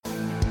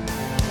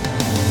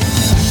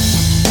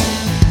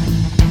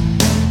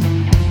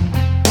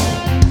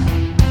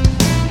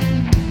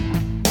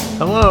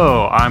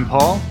I'm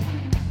Paul.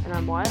 And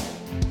I'm Wyatt.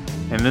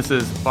 And this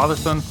is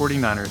Father-Son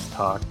 49ers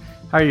Talk.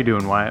 How are you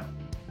doing, Wyatt?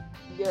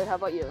 Good. How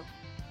about you?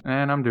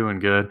 And I'm doing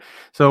good.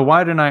 So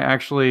Wyatt and I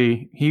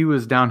he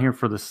was down here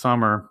for the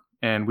summer,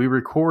 and we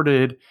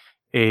recorded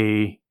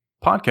a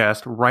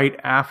podcast right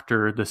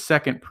after the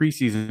second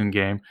preseason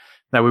game.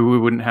 That way we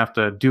wouldn't have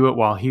to do it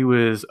while he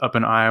was up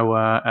in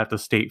Iowa at the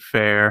state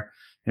fair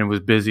and was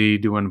busy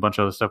doing a bunch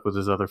of other stuff with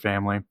his other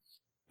family.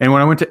 And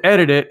when I went to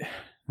edit it,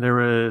 there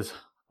was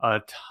a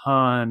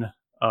ton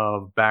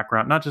of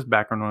background, not just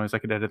background noise, I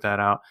could edit that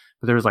out,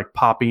 but there was like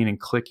popping and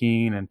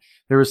clicking, and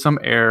there was some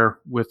error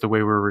with the way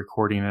we were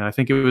recording. And I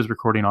think it was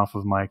recording off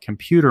of my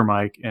computer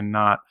mic and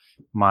not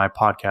my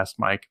podcast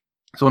mic.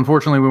 So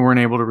unfortunately, we weren't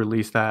able to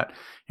release that,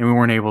 and we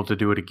weren't able to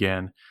do it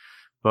again.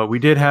 But we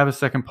did have a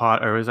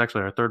it was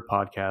actually our third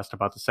podcast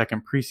about the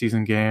second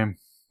preseason game,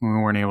 and we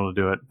weren't able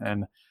to do it.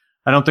 And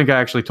I don't think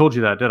I actually told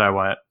you that, did I,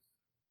 Wyatt?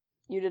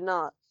 You did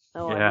not.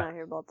 No, I did not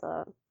hear about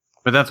that.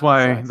 But that's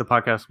why the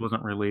podcast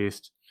wasn't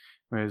released.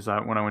 Because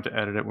when I went to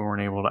edit it, we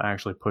weren't able to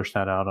actually push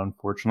that out,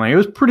 unfortunately. It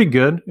was pretty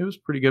good.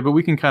 But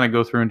we can kind of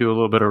go through and do a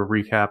little bit of a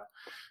recap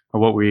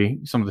of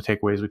some of the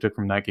takeaways we took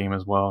from that game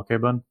as well. Okay,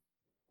 bud?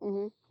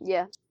 Mm-hmm.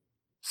 Yeah.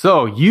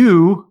 So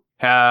you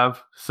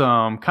have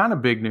some kind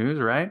of big news,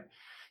 right?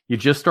 You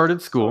just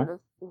started school.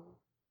 Sort of.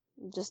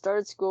 Just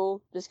started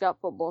school. Just got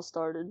football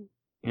started.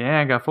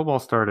 Yeah, I got football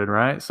started,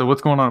 right? So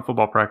what's going on at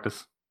football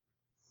practice?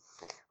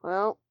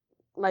 Well,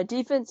 my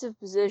defensive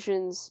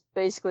position's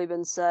basically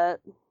been set.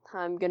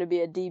 I'm going to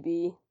be a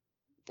DB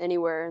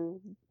anywhere in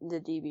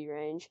the DB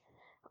range.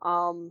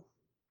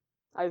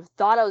 I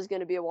thought I was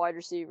going to be a wide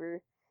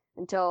receiver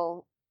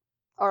until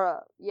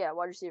our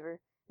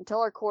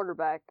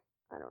quarterback,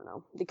 I don't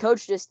know. The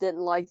coach just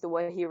didn't like the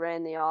way he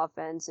ran the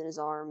offense and his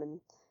arm, and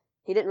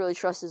he didn't really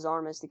trust his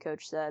arm, as the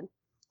coach said.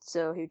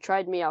 So he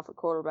tried me out for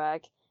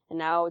quarterback, and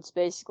now it's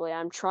basically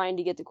I'm trying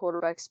to get the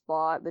quarterback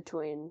spot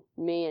between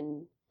me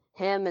and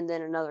him and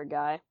then another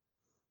guy.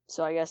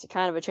 So I guess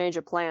kind of a change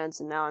of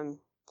plans, and now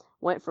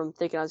went from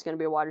thinking I was going to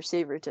be a wide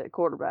receiver to a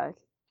quarterback.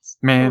 It's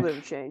a little bit of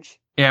a change.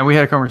 Yeah, we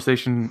had a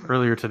conversation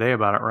earlier today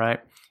about it, right?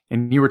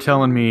 And you were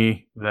telling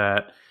me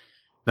that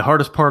the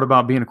hardest part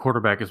about being a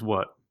quarterback is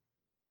what?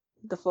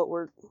 The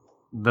footwork.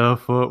 The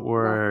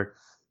footwork.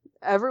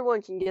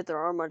 Everyone can get their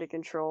arm under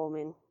control. I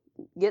mean,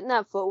 getting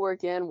that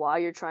footwork in while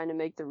you're trying to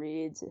make the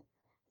reads,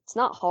 it's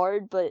not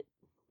hard, but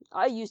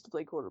I used to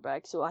play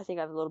quarterback, so I think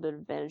I have a little bit of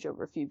advantage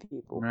over a few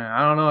people. Man, I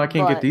don't know. I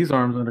can't get these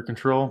arms under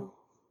control.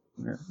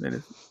 Yeah, it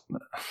is.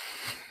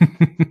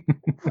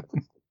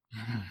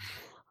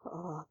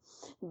 I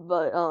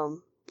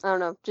don't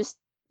know, just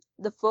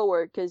the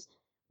footwork, because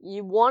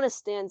you want to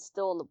stand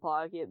still in the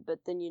pocket, but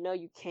then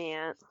you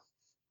can't.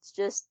 It's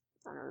just,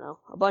 I don't know,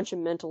 a bunch of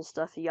mental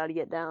stuff you got to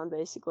get down,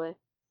 basically.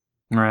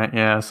 Right,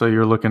 yeah, so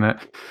you're looking at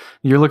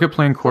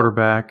playing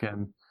quarterback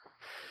and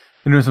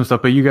doing some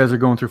stuff, but you guys are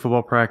going through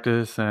football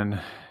practice, and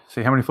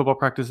see, how many football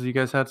practices you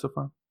guys had so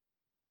far?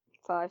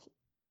 5.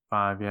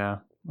 5, yeah.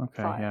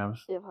 Okay, 5. yeah.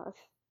 Yeah, 5.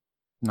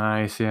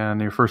 Nice, yeah.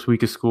 And your first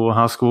week of school,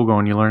 how's school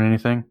going? You learn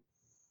anything?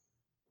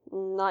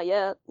 Not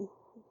yet.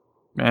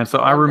 Man,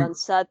 so I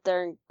sat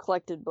there and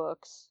collected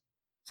books.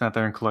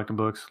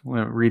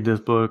 Read this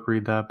book,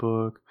 read that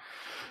book.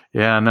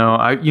 Yeah, no,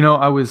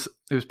 it was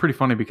pretty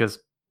funny because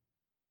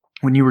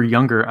when you were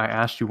younger, I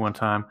asked you one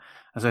time,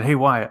 I said, "Hey,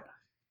 Wyatt,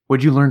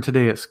 what'd you learn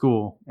today at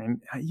school?"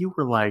 And you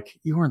were like,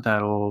 you weren't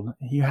that old.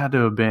 You had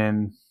to have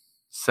been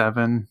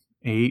 7,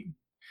 8.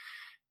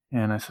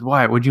 And I said,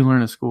 "Wyatt, what'd you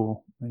learn at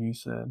school?" And you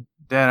said,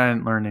 "Dad, I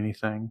didn't learn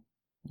anything."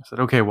 I said,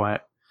 "Okay,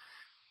 Wyatt,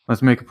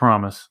 let's make a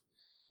promise.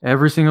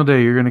 Every single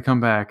day you're going to come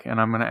back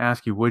and I'm going to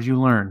ask you, what'd you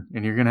learn?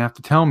 And you're going to have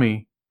to tell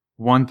me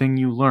one thing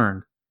you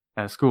learned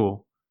at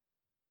school."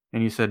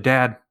 And you said,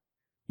 "Dad,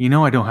 I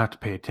don't have to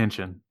pay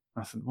attention."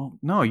 I said, "Well,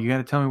 no, you got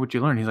to tell me what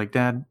you learned." He's like,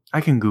 "Dad,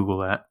 I can Google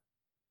that."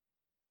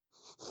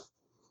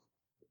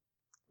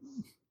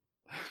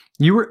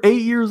 You were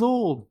 8 years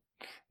old.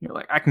 You're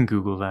like, "I can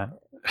Google that."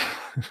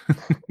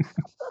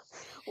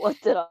 What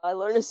did I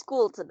learn at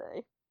school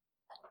today?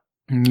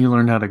 You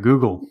learned how to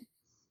Google.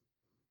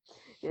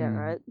 Yeah,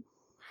 right.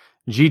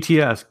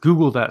 GTS,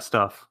 Google that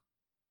stuff.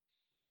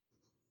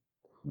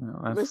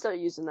 I'm going to start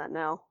using that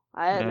now.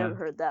 I had never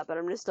heard that, but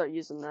I'm going to start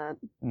using that.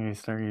 You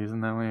start using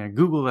that one. Yeah,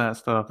 Google that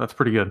stuff. That's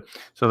pretty good.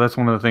 So that's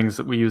one of the things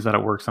that we use that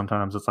at work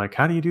sometimes. It's like,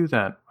 how do you do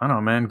that? I don't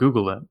know, man.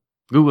 Google it.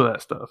 Google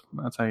that stuff.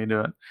 That's how you do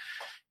it.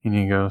 And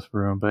you go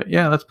through them. But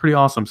yeah, that's pretty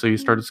awesome. So you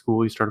started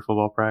school, you started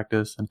football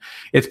practice, and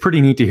it's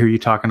pretty neat to hear you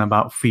talking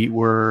about feet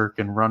work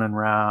and running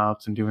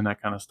routes and doing that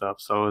kind of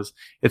stuff. So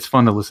it's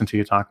fun to listen to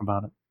you talk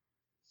about it.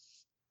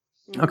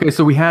 Mm-hmm. Okay,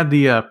 so we had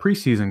the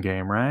preseason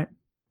game, right?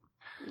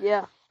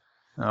 Yeah.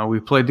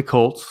 We played the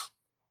Colts.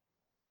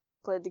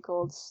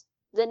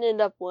 Didn't end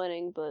up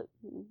winning, but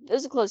it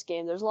was a close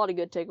game. There's a lot of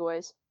good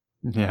takeaways.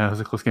 Yeah, it was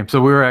a close game.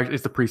 So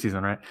it's the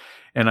preseason, right?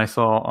 And I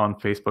saw on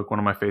Facebook, one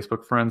of my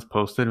Facebook friends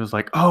posted, it was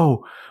like,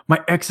 "Oh,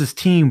 my ex's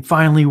team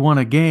finally won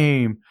a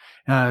game.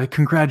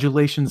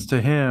 Congratulations to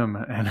him."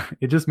 And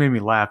it just made me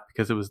laugh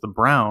because it was the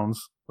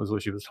Browns, was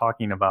what she was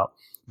talking about.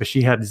 But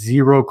she had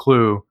zero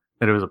clue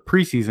that it was a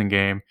preseason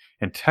game,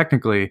 and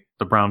technically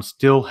the Browns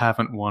still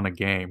haven't won a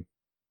game.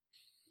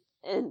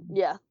 And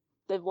yeah,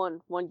 they've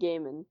won one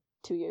game in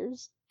 2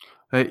 years.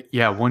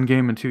 Yeah, 1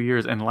 game in 2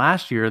 years. And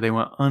last year they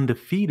went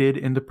undefeated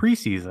in the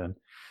preseason.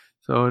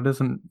 So it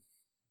doesn't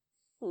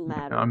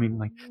matter. I mean,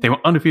 like, they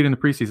went undefeated in the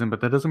preseason,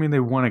 but that doesn't mean they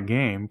won a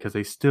game because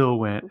they still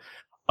went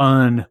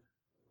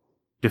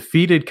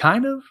undefeated,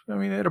 kind of. I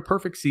mean, they had a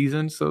perfect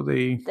season, so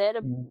they had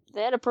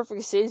a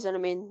perfect season. I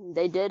mean,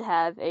 they did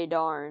have a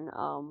darn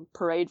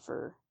parade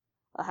for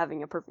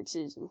having a perfect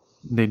season.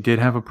 They did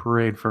have a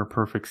parade for a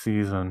perfect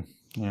season.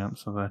 Yeah,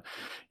 so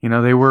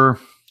they were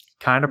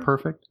kind of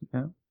perfect.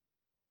 Yeah.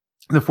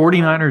 The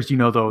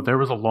 49ers, though, there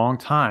was a long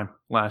time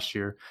last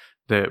year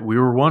that we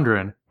were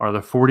wondering, are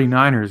the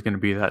 49ers going to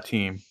be that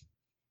team?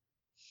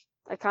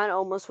 I kind of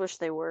almost wish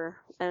they were.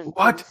 And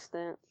what?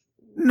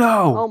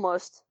 No.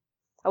 Almost.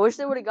 I wish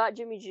they would have got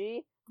Jimmy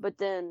G, but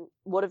then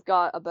would have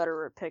got a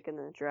better pick in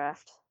the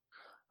draft.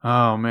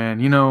 Oh, man.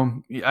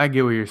 I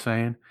get what you're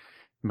saying.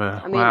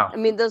 But wow. I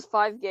mean, those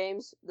 5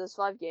 games, it's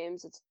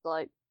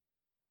like,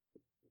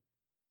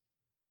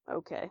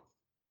 okay.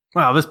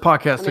 Wow, this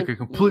podcast took a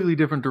completely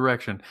different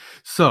direction.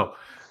 So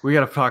we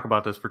got to talk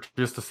about this for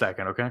just a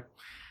second, okay?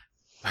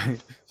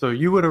 So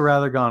you would have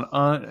rather got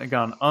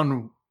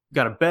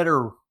a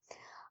better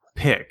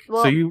pick.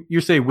 Well, so you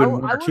say win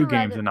 1 or 2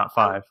 games and not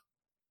 5.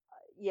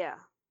 Yeah.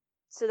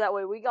 So that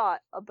way we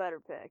got a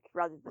better pick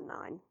rather than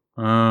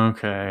 9.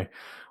 Okay.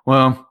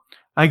 Well,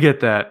 I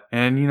get that.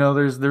 And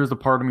there's a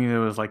part of me that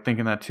was like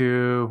thinking that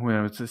too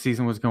when the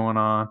season was going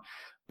on.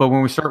 But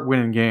when we start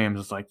winning games,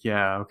 it's like,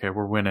 yeah, okay,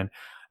 we're winning.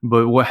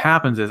 But what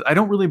happens is I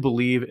don't really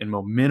believe in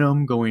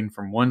momentum going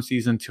from one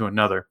season to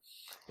another.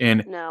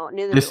 And no,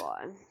 neither do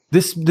I.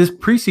 This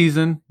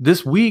preseason,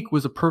 this week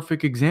was a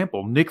perfect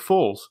example. Nick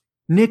Foles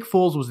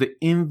was the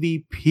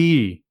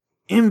MVP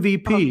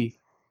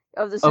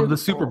of the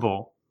Super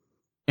Bowl.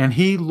 And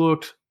he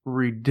looked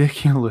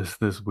ridiculous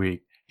this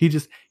week. He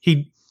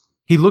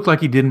looked like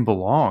he didn't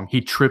belong.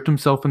 He tripped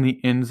himself in the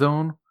end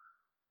zone.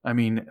 I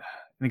mean,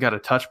 he got a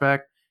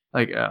touchback.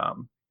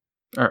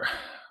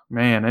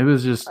 Man, it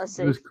was just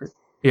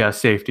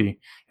safety.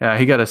 Yeah,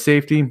 he got a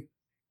safety,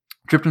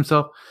 tripped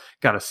himself,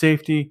 got a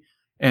safety,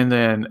 and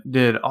then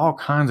did all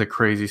kinds of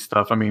crazy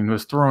stuff. I mean,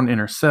 was throwing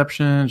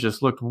interceptions,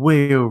 just looked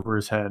way over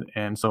his head.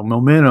 And so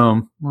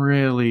momentum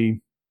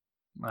really,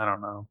 I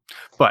don't know.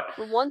 But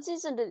from one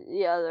season to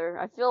the other,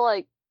 I feel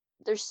like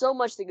there's so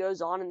much that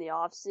goes on in the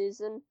off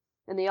season,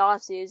 and the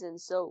off season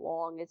is so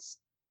long. It's,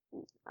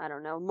 I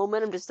don't know,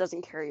 momentum just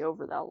doesn't carry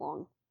over that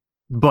long.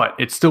 But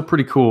it's still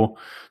pretty cool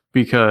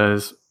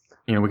because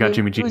we got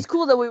Jimmy G. It was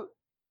cool that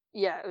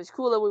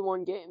we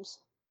won games.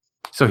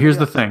 So here's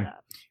the thing.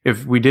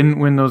 If we didn't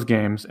win those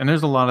games, and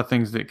there's a lot of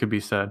things that could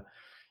be said,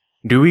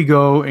 do we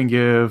go and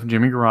give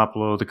Jimmy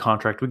Garoppolo the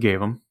contract we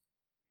gave him?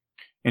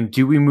 And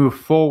do we move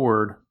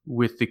forward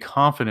with the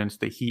confidence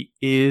that he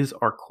is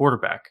our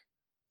quarterback?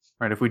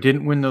 Right? If we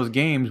didn't win those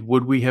games,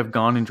 would we have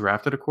gone and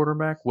drafted a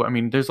quarterback? Well, I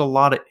mean, there's a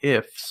lot of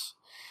ifs.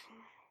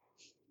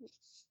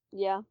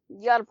 Yeah,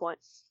 you got a point.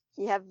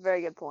 You have a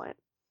very good point.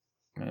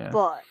 Yeah.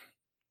 But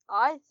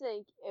I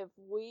think if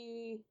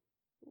we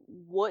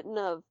wouldn't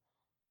have,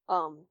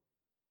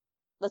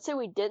 let's say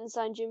we didn't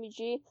sign Jimmy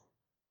G,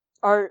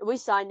 or we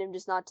signed him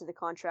just not to the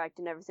contract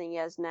and everything he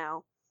has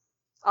now,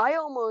 I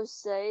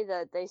almost say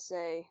that they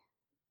say,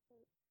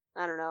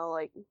 I don't know,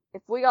 like,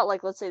 if we got,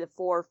 like, let's say the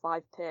 4 or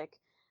 5 pick,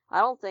 I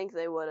don't think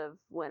they would have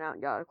went out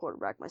and got a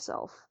quarterback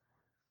myself.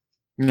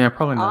 Yeah,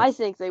 probably not. I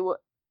think they would.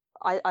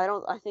 I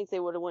think they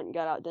would have went and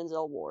got out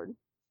Denzel Ward.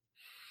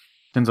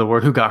 Denzel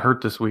Ward, who got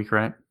hurt this week,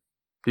 right?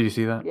 Did you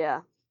see that? Yeah.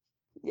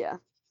 Yeah,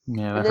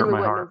 that hurt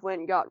my heart.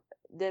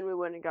 Then we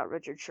went and got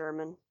Richard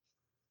Sherman.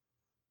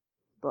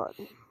 But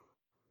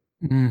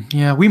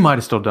yeah, we might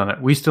have still done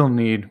it.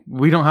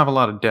 We don't have a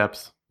lot of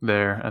depth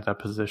there at that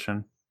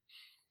position.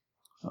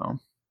 So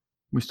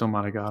we still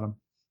might have got him.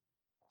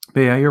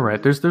 But yeah, you're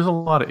right. There's a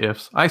lot of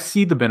ifs. I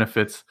see the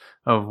benefits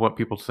of what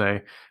people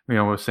say.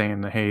 We're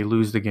saying that, hey,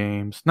 lose the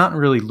games. Not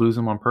really lose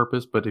them on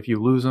purpose, but if you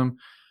lose them,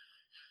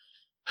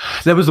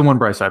 that was the one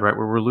bright side, right?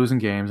 Where we're losing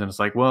games, and it's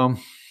like, well,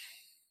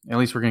 at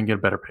least we're going to get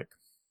a better pick.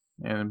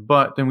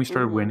 But then we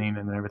started winning,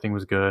 and everything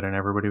was good, and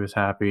everybody was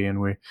happy,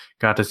 and we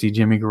got to see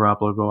Jimmy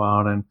Garoppolo go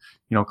out and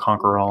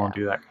conquer all and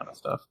do that kind of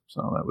stuff.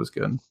 So that was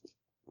good.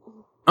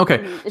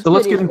 Okay, so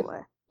let's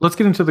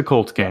get into the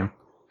Colts game.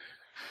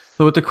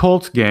 So with the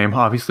Colts game,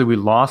 obviously we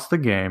lost the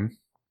game,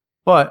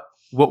 but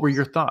what were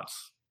your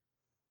thoughts?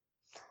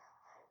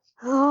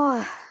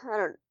 Oh, I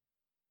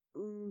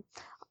don't.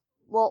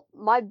 Well,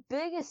 my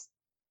biggest,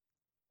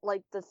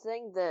 like, the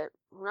thing that,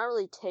 not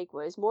really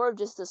takeaways, more of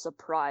just a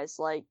surprise,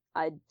 like,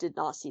 I did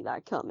not see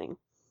that coming,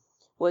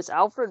 was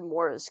Alfred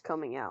Morris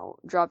coming out,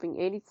 dropping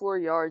 84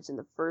 yards in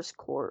the first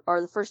quarter, or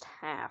the first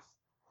half.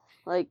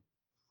 Like,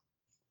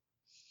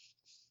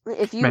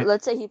 if you,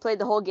 let's say he played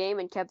the whole game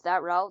and kept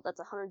that route, that's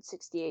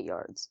 168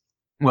 yards.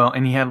 Well,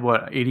 and he had,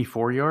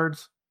 84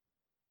 yards?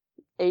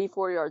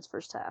 84 yards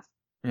first half.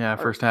 Yeah, Or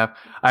first half.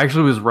 I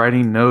actually was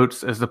writing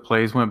notes as the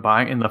plays went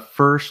by, and the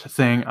first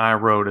thing I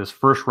wrote is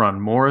first run.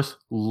 Morris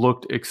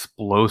looked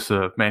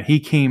explosive. Man, he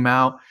came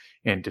out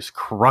and just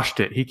crushed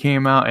it. He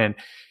came out and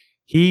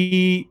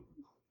he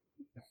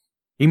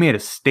he made a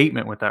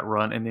statement with that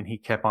run, and then he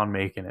kept on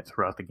making it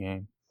throughout the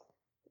game.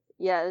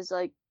 yeah, it's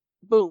like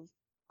boom,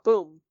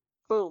 boom,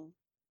 boom.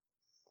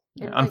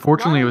 Yeah, And like not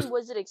unfortunately, it only was.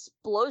 was it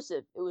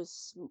explosive, it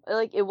was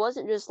like it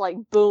wasn't just like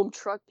boom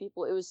truck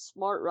people. It was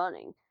smart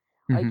running.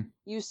 Like Mhm.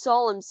 you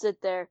saw him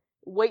sit there,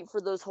 wait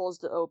for those holes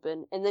to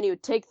open, and then he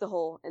would take the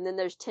hole, and then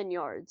there's 10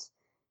 yards.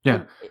 Yeah,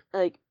 And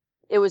like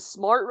it was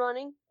smart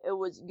running. It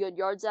was good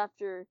yards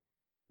after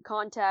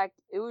contact.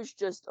 It was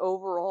just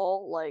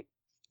overall like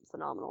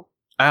phenomenal.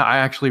 I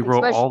actually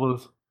wrote Especially all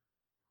those.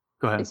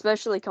 Go ahead.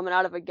 especially coming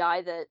out of a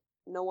guy that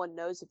no one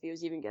knows if he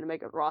was even going to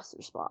make a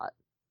roster spot.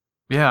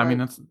 Yeah, I mean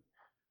Like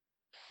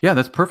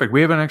that's perfect.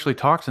 We haven't actually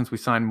talked since we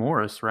signed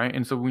Morris, right?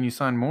 And so when you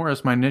sign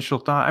Morris, my initial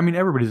thought, I mean,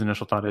 everybody's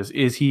initial thought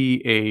is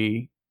he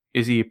a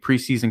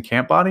preseason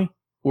camp body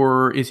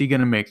or is he going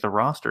to make the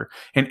roster?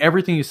 And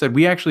everything you said,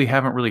 we actually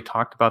haven't really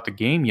talked about the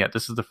game yet.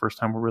 This is the first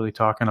time we're really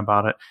talking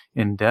about it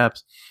in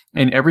depth.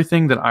 And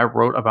everything that I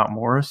wrote about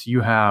Morris,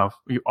 you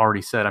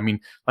already said. I mean,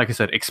 like I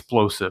said,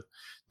 explosive.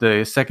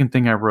 The second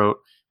thing I wrote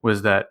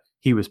was that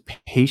he was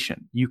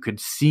patient. You could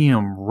see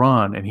him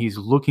run and he's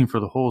looking for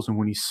the holes. And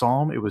when he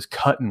saw him, it was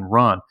cut and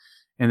run.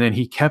 And then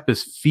he kept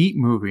his feet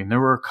moving. There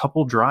were a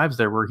couple drives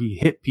there where he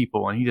hit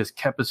people and he just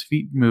kept his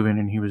feet moving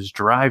and he was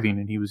driving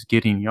and he was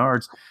getting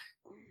yards.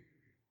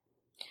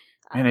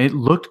 I And it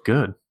looked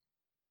good.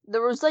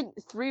 there was like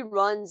three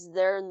runs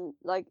there and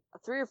like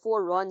 3 or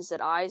 4 runs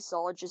that I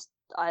saw just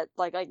I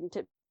can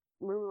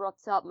remember off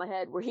the top of my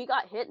head where he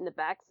got hit in the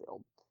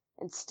backfield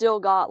and still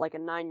got like a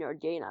 9 yard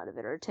gain out of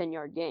it or a 10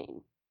 yard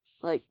gain.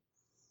 Like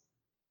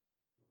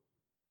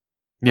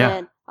Yeah.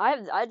 and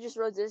I just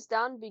wrote this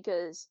down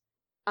because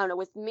I don't know,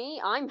 with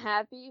me, I'm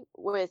happy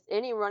with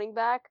any running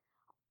back.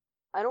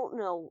 I don't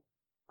know.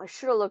 I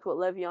should have looked what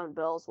Le'Veon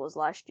Bell's was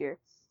last year.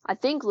 I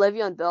think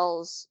Le'Veon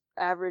Bell's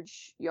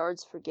average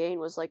yards per gain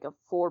was like a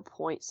 4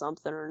 point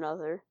something or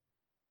another.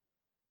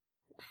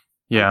 I'm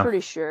Yeah. pretty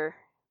sure.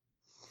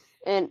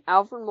 And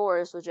Alfred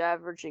Morris was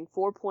averaging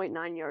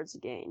 4.9 yards a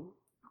gain.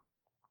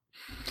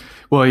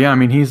 Well, yeah, I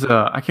mean,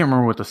 I can't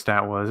remember what the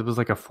stat was. It was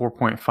like a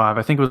 4.5.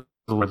 I think it was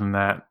more than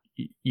that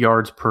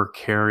yards per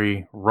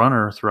carry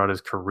runner throughout his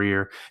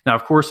career. Now,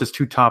 of course, his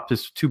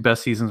two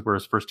best seasons were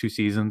his first 2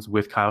 seasons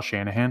with Kyle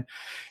Shanahan,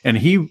 and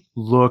he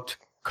looked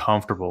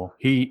comfortable.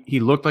 He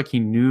looked like he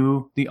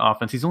knew the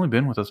offense. He's only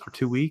been with us for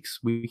 2 weeks,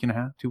 week and a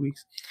half, 2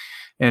 weeks,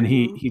 and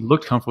Mm-hmm. he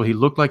looked comfortable. He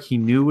looked like he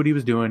knew what he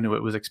was doing,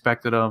 what was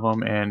expected of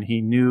him, and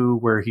he knew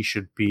where he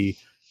should be.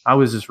 I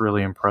was just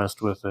really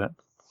impressed with it.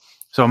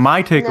 So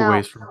my Now,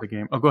 takeaways from the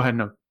game. Oh, go ahead.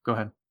 No, go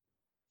ahead.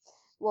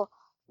 well,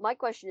 my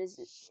question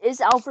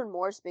is Alfred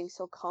Morris being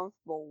so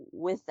comfortable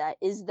with that?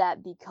 Is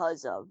that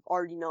because of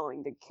already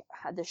knowing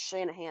the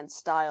Shanahan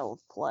style of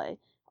play,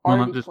 Well,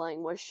 not already just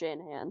playing with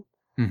Shanahan?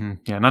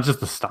 yeah, not just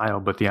the style,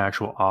 but the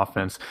actual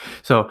offense.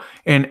 So,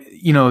 and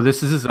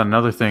this is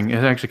another thing.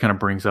 It actually kind of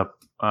brings up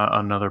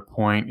another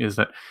point. Is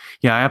that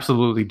yeah, I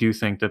absolutely do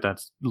think that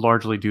that's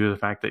largely due to the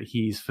fact that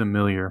he's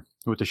familiar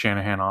with the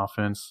Shanahan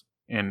offense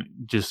and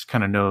just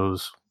kind of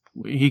knows.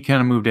 He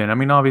kind of moved in. I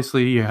mean,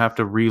 obviously, you have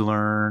to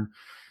relearn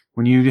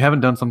when you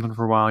haven't done something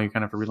for a while, you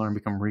kind of have to relearn,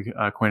 become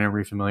acquainted,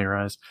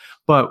 refamiliarized.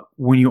 But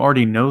when you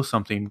already know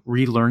something,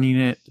 relearning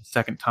it the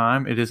second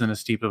time, it isn't as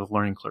steep of a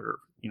learning curve.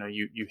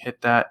 You hit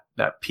that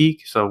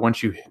peak. So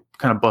once you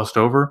kind of bust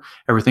over,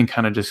 everything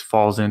kind of just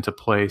falls into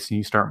place, and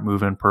you start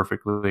moving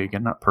perfectly.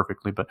 Again, not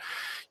perfectly, but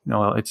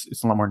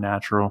it's a lot more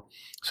natural.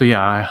 So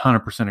yeah, I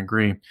 100%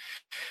 agree.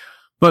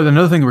 But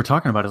another thing we're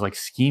talking about is like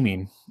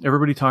scheming.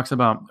 Everybody talks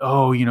about,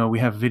 oh, we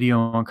have video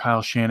on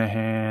Kyle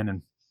Shanahan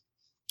and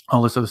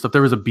all this other stuff.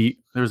 There was a beat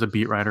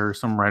writer,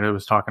 some writer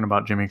was talking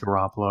about Jimmy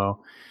Garoppolo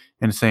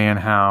and saying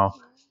how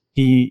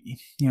he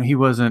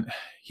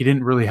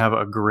didn't really have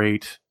a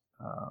great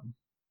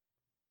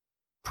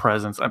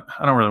presence. I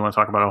don't really want to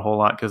talk about it a whole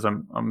lot because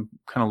I'm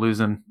kind of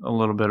losing a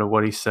little bit of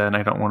what he said and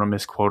I don't want to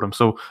misquote him.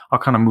 So I'll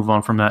kind of move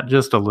on from that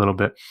just a little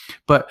bit.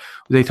 But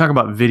they talk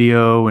about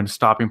video and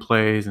stopping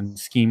plays and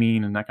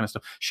scheming and that kind of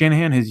stuff.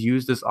 Shanahan has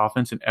used this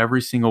offense in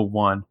every single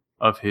one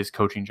of his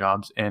coaching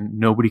jobs and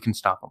nobody can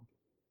stop him.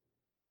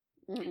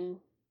 Mm-mm.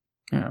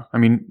 Yeah, I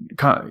mean,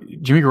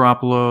 Jimmy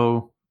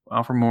Garoppolo,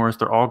 Alfred Morris,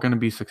 they're all going to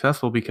be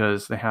successful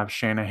because they have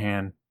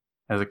Shanahan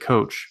as a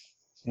coach,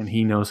 and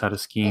he knows how to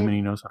scheme and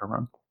he knows how to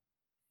run.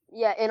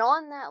 Yeah, and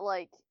on that,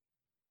 like,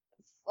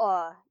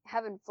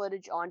 having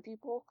footage on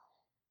people,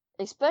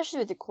 especially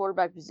with the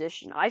quarterback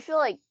position, I feel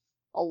like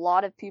a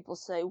lot of people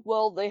say,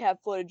 well, they have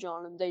footage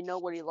on him, they know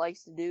what he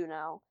likes to do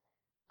now.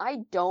 I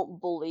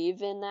don't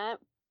believe in that.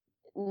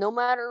 No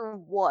matter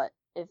what,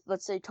 if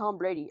let's say Tom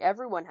Brady,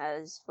 everyone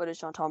has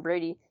footage on Tom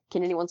Brady.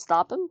 Can anyone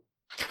stop him?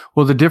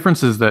 Well, the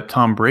difference is that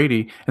Tom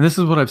Brady, and this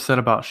is what I've said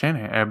about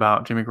Shanahan,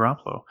 about Jimmy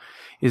Garoppolo,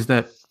 is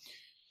that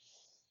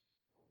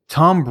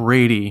Tom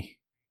Brady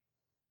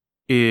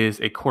is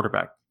a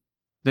quarterback.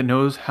 that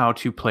knows how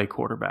to play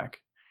quarterback.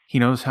 He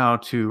knows how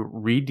to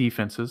read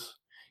defenses.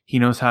 He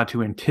knows how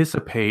to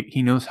anticipate.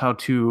 He knows how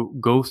to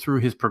go through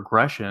his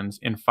progressions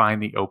and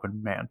find the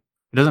open man.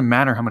 It doesn't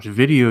matter how much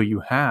video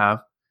you have.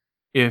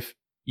 If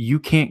you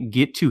can't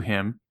get to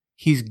him,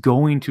 he's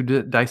going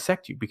to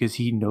dissect you because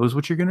he knows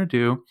what you're going to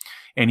do,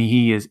 and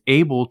he is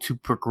able to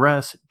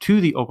progress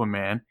to the open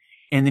man,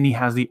 and then he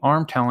has the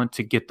arm talent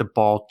to get the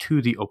ball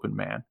to the open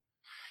man.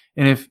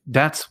 And if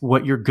that's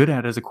what you're good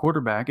at as a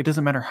quarterback, it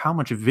doesn't matter how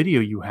much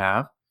video you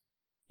have.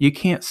 You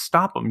can't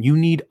stop them. You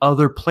need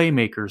other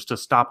playmakers to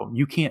stop them.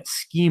 You can't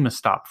scheme a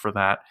stop for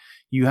that.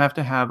 You have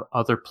to have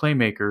other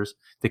playmakers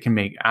that can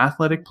make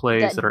athletic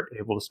plays that are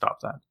able to stop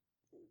that.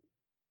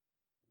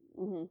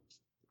 Mm-hmm.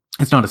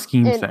 It's not a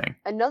scheme thing.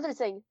 Another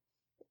thing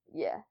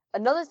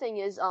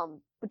is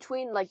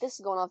between, like, this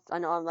is going off. I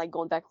know I'm like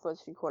going back and forth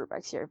between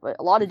quarterbacks here, but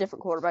a lot of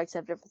different quarterbacks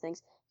have different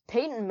things.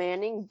 Peyton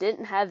Manning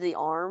didn't have the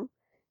arm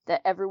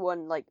that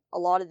everyone, like a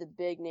lot of the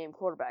big name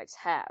quarterbacks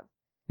have.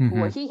 Mm-hmm.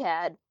 What he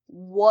had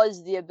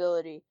was the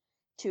ability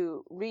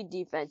to read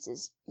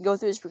defenses, go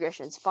through his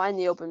progressions, find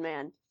the open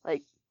man.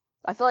 Like,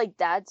 I feel like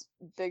that's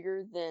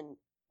bigger than.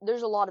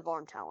 There's a lot of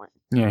arm talent.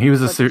 Yeah, he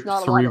was a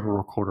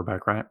cerebral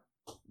quarterback, right?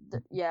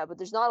 Yeah, but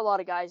there's not a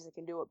lot of guys that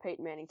can do what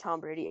Peyton Manning, Tom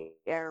Brady,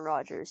 Aaron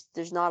Rodgers.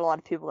 There's not a lot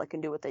of people that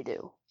can do what they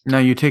do. Now,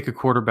 you take a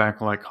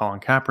quarterback like Colin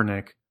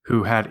Kaepernick,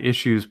 who had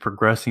issues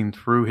progressing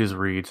through his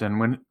reads. And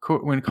when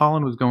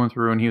Colin was going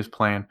through and he was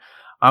playing,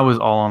 I was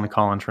all on the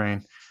Colin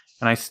train.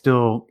 And I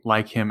still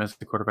like him as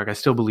the quarterback. I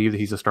still believe that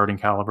he's a starting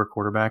caliber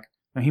quarterback.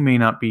 Now, he may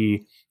not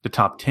be the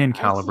top 10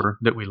 caliber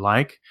that we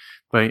like,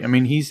 but I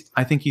mean,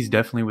 I think he's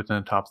definitely within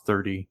the top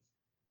 30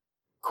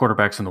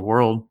 quarterbacks in the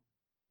world.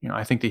 You know,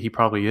 I think that he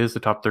probably is the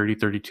top 30,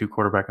 32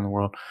 quarterback in the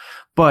world,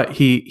 but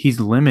he's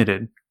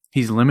limited.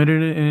 He's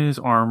limited in his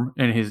arm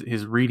and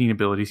his reading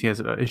abilities. He has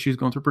issues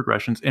going through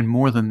progressions. And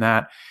more than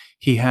that,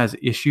 he has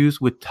issues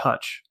with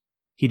touch.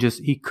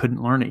 He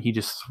couldn't learn it. He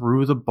just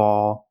threw the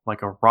ball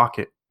like a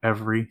rocket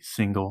every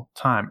single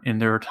time. And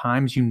there are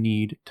times you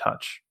need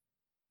touch.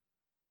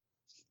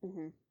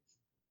 Mm-hmm.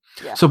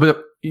 Yeah.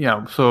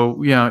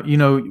 So, you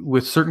know,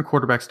 with certain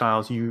quarterback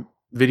styles,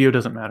 video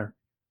doesn't matter,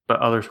 but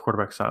other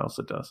quarterback styles,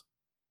 it does.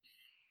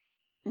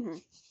 Mm-hmm.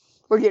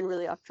 We're getting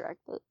really off track,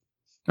 but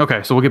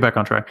okay, so we'll get back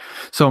on track.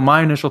 So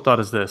my initial thought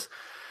is this.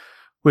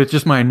 With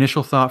just my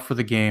initial thought for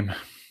the game,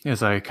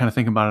 as I kind of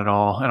think about it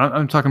all, and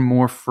I'm talking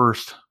more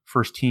first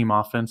team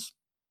offense.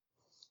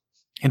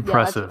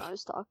 Impressive. Yeah, that's what I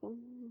was talking.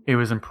 It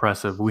was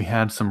impressive. We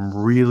had some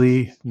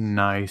really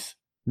nice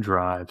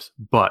drives,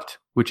 but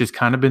which has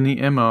kind of been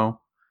the MO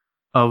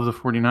of the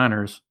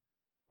 49ers,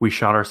 we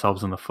shot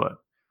ourselves in the foot.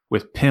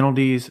 With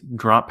penalties,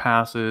 drop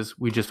passes,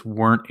 we just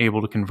weren't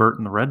able to convert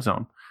in the red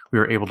zone. We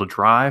were able to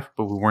drive,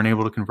 but we weren't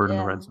able to convert in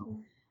the red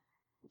zone.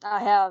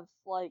 I have,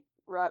 like,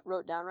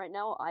 wrote down right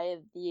now, I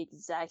have the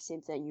exact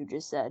same thing you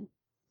just said.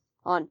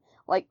 On,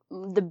 like,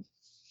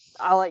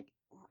 I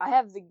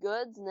have the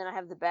goods and then I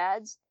have the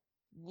bads.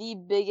 The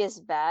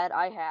biggest bad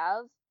I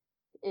have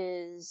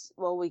is,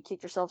 well, we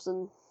kicked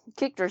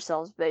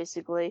ourselves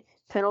basically.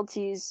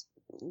 Penalties,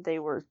 they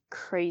were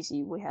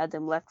crazy. We had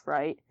them left,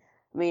 right.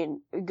 I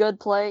mean, a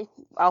good play,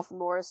 Alfred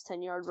Morris,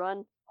 10-yard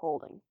run,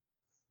 holding.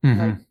 Mm-hmm.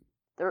 Like,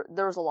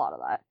 there was a lot of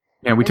that.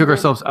 Yeah, we took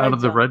ourselves out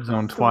of the red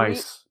zone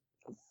twice.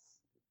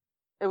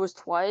 It was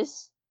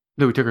twice?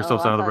 No, we took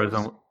ourselves out of the red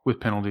zone with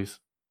penalties.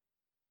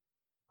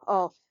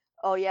 Oh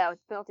yeah, with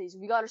penalties.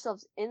 We got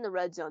ourselves in the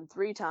red zone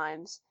 3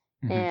 times,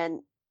 mm-hmm.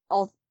 and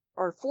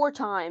 4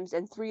 times,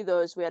 and 3 of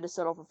those we had to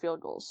settle for field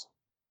goals.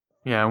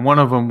 Yeah, and one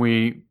of them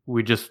we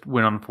just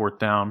went on 4th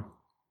down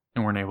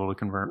and weren't able to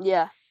convert.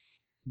 Yeah.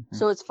 Mm-hmm.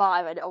 So it's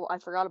 5. I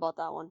forgot about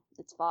that one.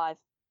 It's 5.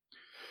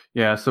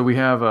 Yeah, so we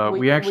have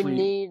we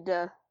need.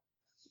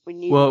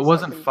 Well, it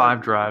wasn't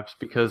 5 drives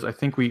because I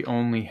think we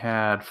only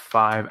had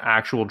 5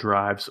 actual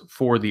drives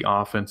for the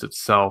offense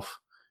itself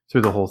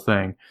through the whole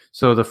thing.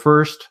 So the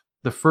first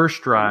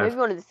drive. Maybe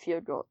one of the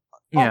field goals.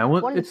 Yeah,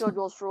 one of the field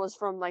goals was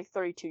from like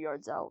 32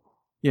 yards out.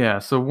 Yeah,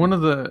 so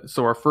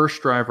our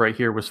first drive right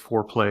here was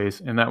 4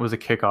 plays, and that was a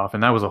kickoff,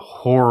 and that was a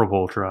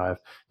horrible drive.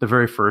 The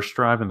very first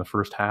drive in the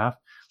first half,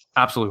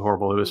 absolutely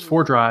horrible. It was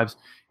 4 drives,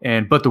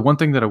 but the one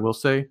thing that I will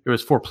say, it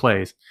was 4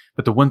 plays.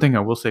 But the one thing I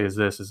will say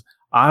is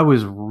I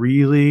was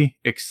really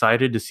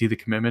excited to see the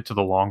commitment to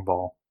the long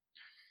ball.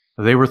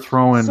 They were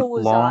throwing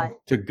long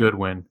to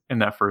Goodwin in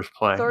that first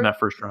play, in that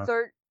first drive.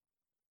 Third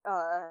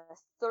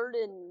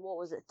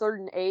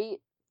and 8.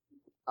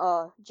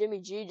 Jimmy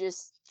G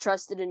just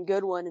trusted in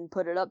Goodwin and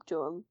put it up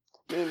to him.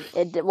 I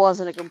mean, it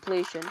wasn't a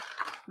completion.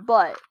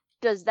 But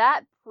does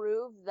that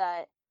prove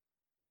that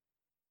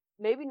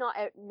maybe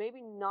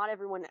not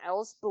everyone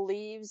else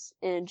believes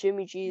in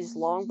Jimmy G's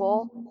long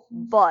ball,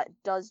 but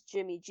does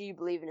Jimmy G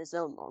believe in his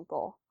own long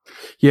ball?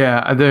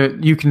 Yeah,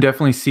 you can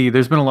definitely see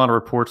there's been a lot of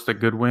reports that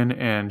Goodwin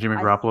and Jimmy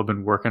Garoppolo have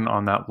been working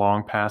on that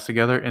long pass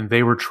together, and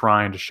they were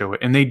trying to show it,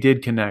 and they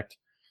did connect.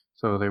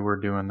 So they were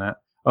doing that.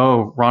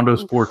 Oh, Rondo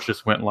Sports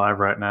just went live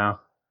right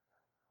now.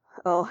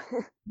 Oh.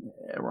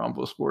 Yeah,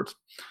 Rondo Sports.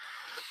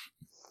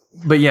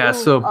 But yeah,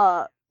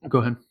 go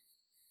ahead.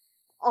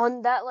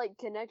 On that like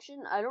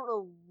connection, I don't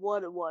know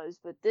what it was,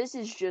 but this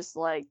is just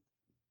like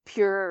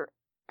pure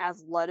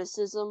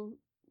athleticism.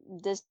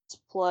 This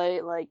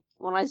play, like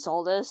when I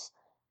saw this,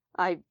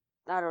 I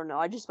don't know.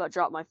 I just about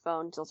dropped my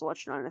phone because I was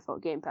watching on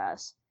NFL Game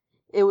Pass.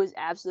 It was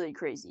absolutely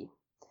crazy.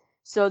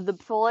 So the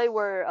play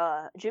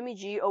where Jimmy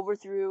G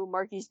overthrew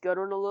Marquise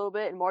Goodwin a little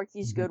bit, and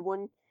Marquise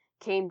Goodwin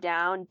came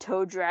down,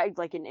 toe dragged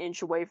like an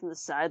inch away from the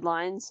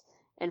sidelines,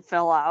 and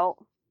fell out.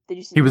 Did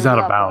you He was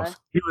remember out of that play?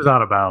 bounds. He was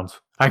out of bounds.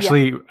 Yeah,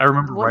 Actually, I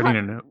remember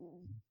writing 100. a note.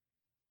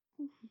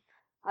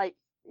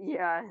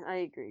 I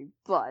agree,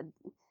 but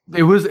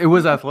It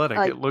was athletic.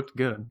 like It looked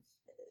good.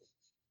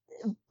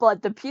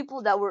 but the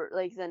people that were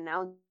like the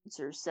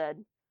announcers said,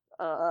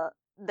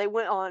 they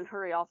went on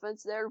hurry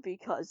offense there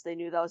because they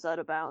knew that was out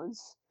of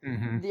bounds.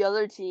 Mm-hmm. The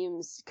other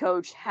team's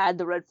coach had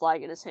the red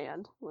flag in his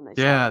hand when they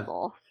saw the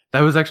ball.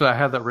 That was actually, I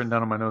had that written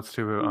down on my notes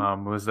too.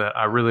 Was that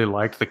I really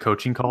liked the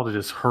coaching call to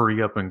just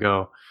hurry up and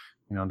go.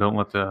 Don't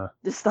let the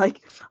just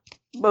like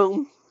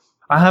boom.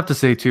 I have to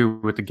say too,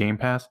 with the Game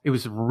Pass, it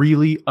was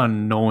really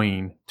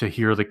annoying to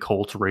hear the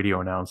Colts radio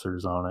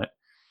announcers on it.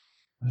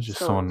 It was just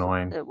so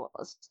annoying. It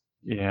was.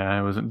 Yeah,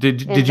 it was.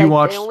 Did you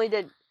watch? They only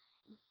did.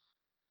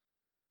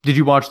 Did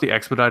you watch the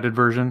expedited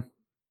version?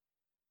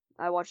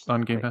 I watched the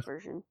quick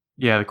version.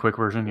 Yeah, the quick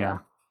version. Yeah.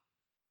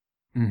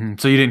 Mm-hmm.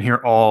 So you didn't hear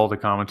all the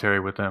commentary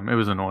with them. It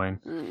was annoying.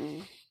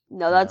 Mm-mm.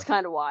 No, that's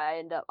kind of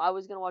why I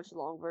was gonna watch the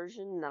long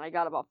version, and then I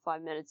got about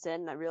 5 minutes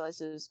in, and I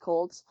realized it was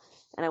Colts,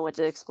 and I went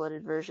to the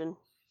expedited version.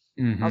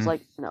 Mm-hmm. I was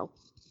like, no,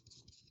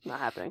 not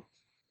happening.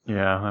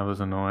 Yeah, that was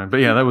annoying. But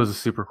yeah, that was a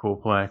super cool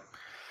play.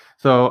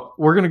 So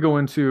we're going to go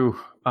into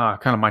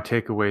kind of my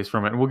takeaways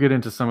from it. And we'll get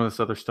into some of this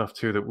other stuff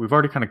too that we've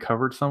already kind of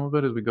covered some of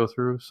it as we go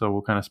through. So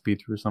we'll kind of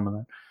speed through some of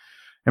that.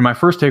 And my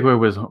first takeaway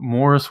was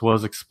Morris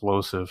was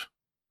explosive.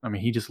 I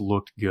mean, he just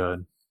looked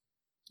good.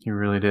 He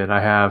really did.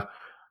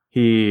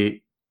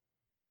 He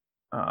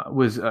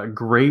was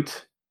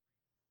great.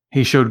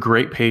 He showed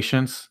great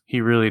patience.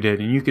 He really did.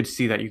 And you could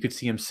see that. You could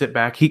see him sit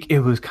back. It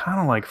was kind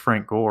of like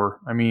Frank Gore.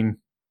 I mean,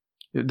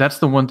 that's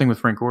the one thing with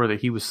Frank Gore that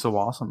he was so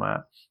awesome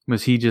at,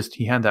 was he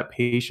had that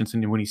patience,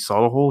 and when he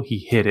saw the hole, he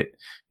hit it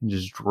and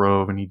just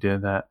drove, and he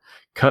did that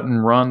cut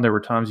and run. There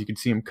were times you could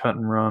see him cut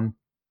and run,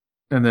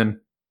 and then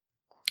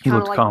he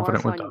looked like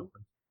confident with that.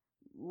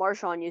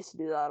 Marshawn used to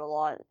do that a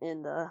lot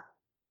in the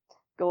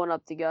going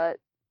up the gut.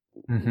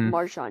 Mm-hmm.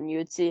 Marshawn, you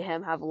would see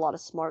him have a lot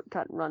of smart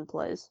cut and run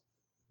plays.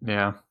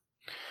 Yeah,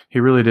 he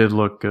really did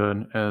look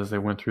good as they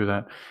went through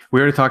that.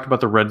 We already talked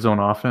about the red zone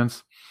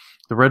offense.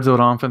 The red zone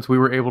offense, we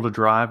were able to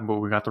drive, but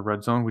we got the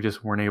red zone. We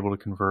just weren't able to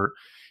convert.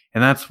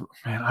 And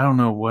I don't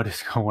know what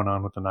is going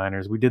on with the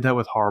Niners. We did that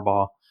with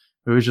Harbaugh.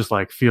 It was just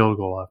like field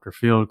goal after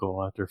field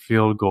goal after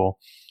field goal.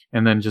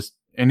 And then just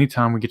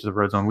anytime we get to the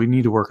red zone, we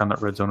need to work on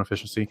that red zone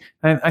efficiency.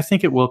 And I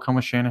think it will come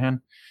with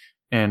Shanahan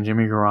and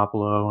Jimmy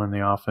Garoppolo and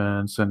the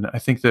offense. And I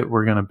think that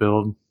we're going to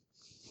build.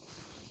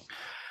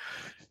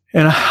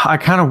 And I'm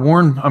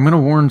going to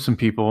warn some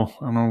people.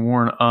 I'm going to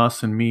warn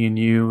us and me and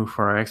you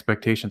for our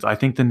expectations. I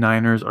think the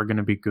Niners are going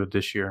to be good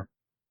this year.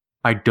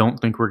 I don't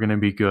think we're going to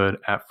be good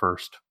at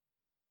first.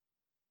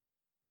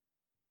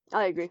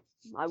 I agree.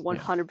 I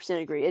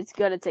 100% agree. It's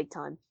going to take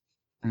time.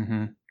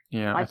 Mm-hmm.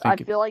 Yeah, I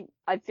feel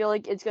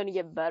like it's going to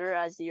get better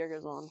as the year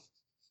goes on.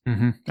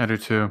 Mm-hmm. I do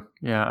too.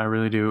 Yeah, I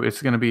really do. I think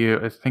it's going to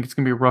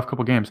be a rough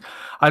couple games.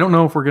 I don't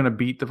know if we're going to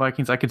beat the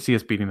Vikings. I could see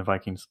us beating the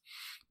Vikings,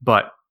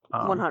 but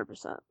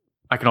 100%.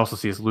 I can also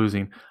see us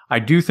losing. I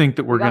do think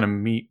that we're going to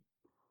meet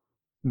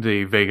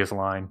the Vegas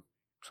line.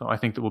 So I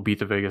think that we'll beat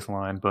the Vegas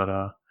line,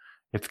 but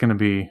it's going to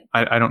be –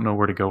 I don't know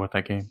where to go with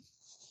that game.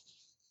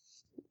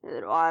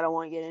 I don't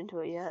want to get into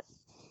it yet.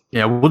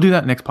 Yeah, we'll do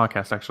that next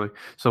podcast, actually.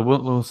 So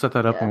we'll set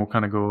that up and we'll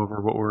kind of go over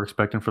what we're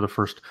expecting for the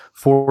first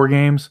 4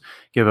 games,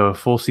 give a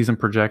full season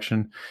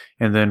projection,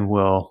 and then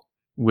we'll –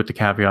 with the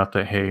caveat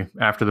that, hey,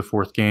 after the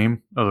 4th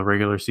game of the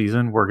regular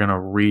season, we're going to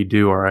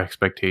redo our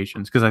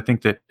expectations. Because I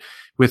think that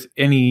with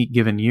any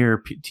given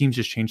year, teams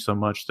just change so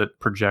much that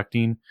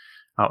projecting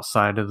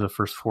outside of the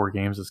first 4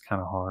 games is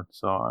kind of hard.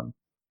 So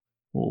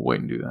we'll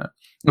wait and do that.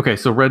 Okay,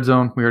 so red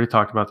zone, we already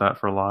talked about that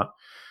for a lot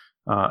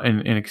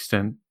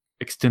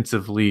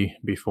extensively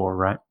before,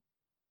 right?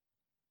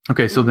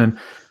 Okay, so then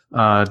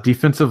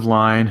defensive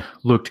line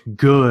looked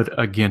good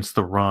against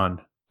the run.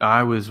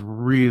 I was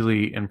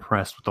really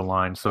impressed with the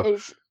line. So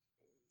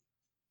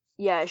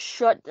it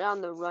shut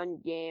down the run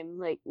game.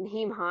 Like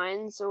Nyheim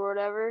Hines or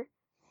whatever,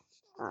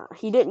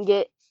 he didn't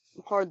get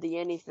hardly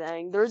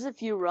anything. There's a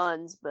few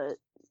runs, but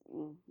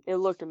it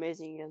looked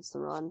amazing against the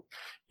run.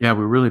 Yeah,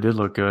 we really did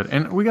look good.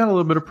 And we got a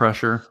little bit of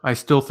pressure. I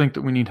still think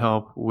that we need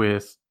help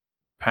with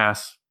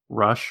pass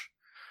rush.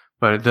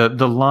 But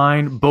the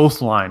line,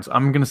 both lines,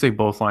 I'm going to say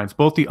both lines,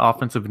 both the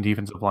offensive and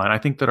defensive line. I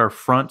think that our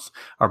fronts,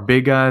 our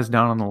big guys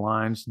down on the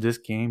lines, this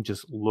game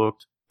just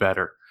looked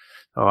better.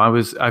 So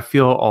I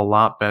feel a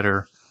lot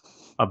better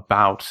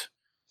about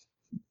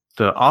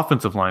the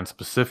offensive line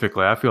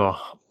specifically. I feel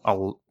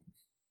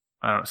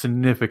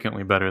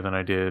significantly better than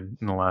I did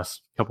in the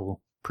last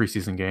couple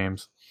preseason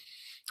games.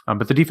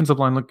 But the defensive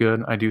line looked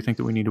good. I do think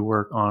that we need to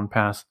work on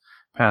pass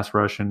pass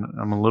rush, and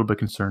I'm a little bit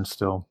concerned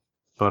still,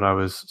 but I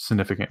was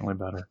significantly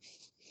better.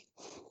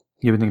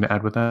 You have anything to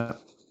add with that?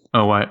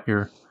 Oh, what?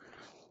 You're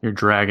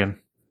dragging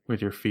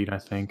with your feet, I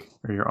think,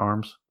 or your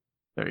arms.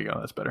 There you go.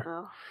 That's better.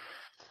 Oh,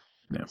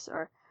 Yeah.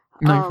 sorry.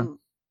 No, you're fine.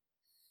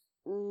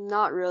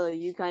 Not really.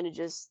 You kind of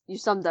you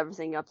summed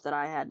everything up that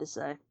I had to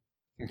say.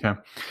 Okay.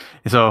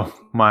 So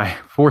my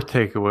fourth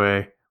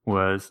takeaway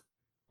was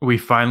we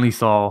finally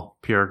saw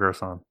Pierre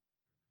Garçon.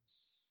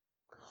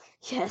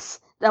 Yes,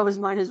 that was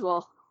mine as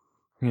well.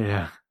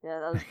 Yeah.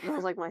 Yeah, that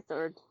was like my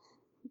third.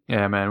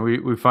 Yeah, man.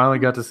 We finally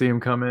got to see him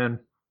come in.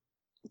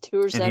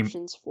 2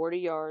 receptions, 40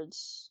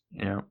 yards.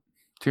 Yeah.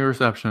 2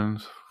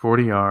 receptions,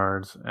 40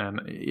 yards, and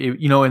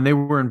and they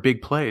were in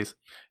big plays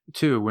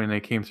too when they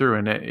came through,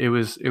 and it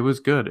was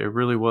good. It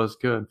really was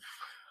good.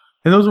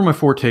 And those were my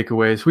 4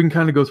 takeaways. We can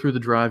kind of go through the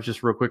drives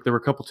just real quick. There were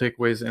a couple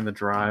takeaways in the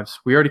drives.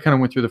 We already kind of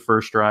went through the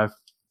first drive.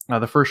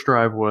 The first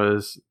drive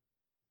of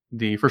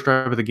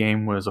the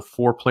game was a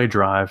 4-play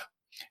drive.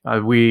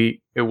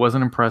 It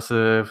wasn't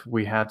impressive.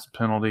 We had some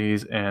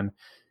penalties, and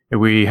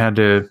we had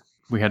to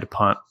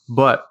punt.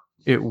 But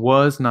it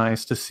was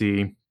nice to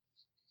see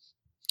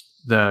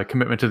the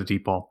commitment to the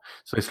deep ball.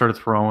 So they started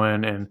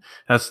throwing, and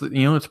that's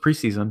it's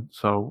preseason,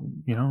 so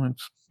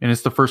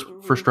it's the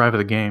first drive of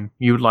the game.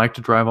 You would like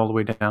to drive all the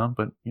way down,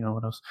 but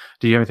what else?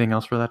 Do you have anything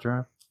else for that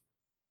drive?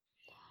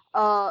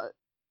 I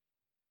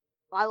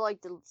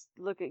like to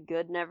look at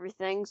good and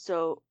everything,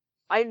 so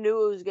I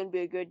knew it was going to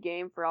be a good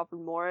game for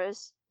Alfred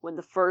Morris when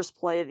the first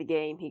play of the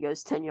game he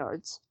goes 10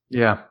 yards.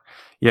 Yeah,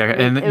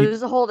 and it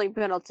was a holding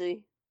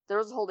penalty. There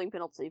was a holding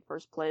penalty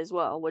first play as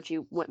well, which he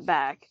went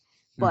back.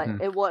 But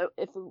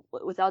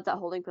without that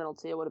holding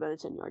penalty, it would have been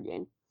a 10-yard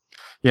gain.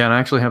 Yeah, and I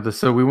actually have this.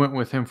 So we went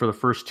with him for the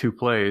first 2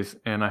 plays,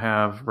 and I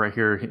have right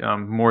here,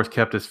 Morris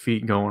kept his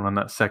feet going on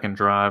that second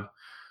drive.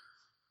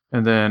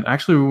 And then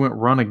actually we went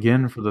run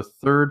again for the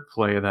third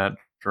play of that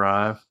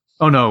drive.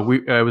 Oh, no,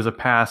 it was a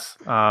pass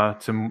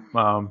to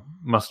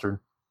Mustard.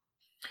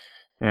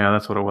 Yeah,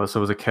 that's what it was. So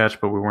it was a catch,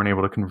 but we weren't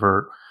able to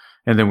convert.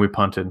 And then we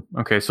punted.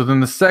 Okay, so then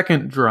the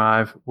second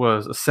drive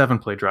was a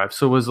 7-play drive.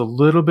 So it was a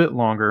little bit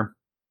longer.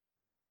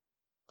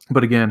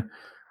 But again,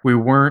 we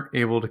weren't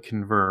able to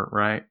convert,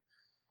 right?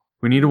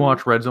 We need to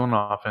watch red zone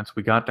offense.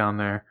 We got down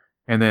there.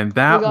 And then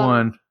that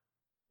one...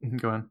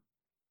 Go ahead.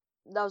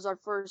 That was our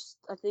first,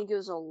 I think it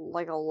was a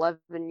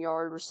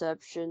 11-yard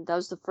reception. That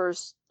was the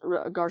first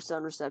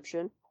Garçon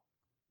reception.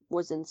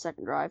 Was in the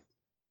second drive.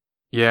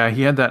 Yeah,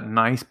 he had that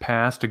nice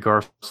pass to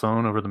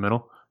Garçon over the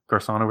middle.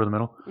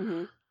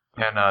 Mm-hmm.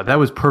 And that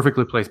was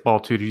perfectly placed ball,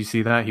 too. Did you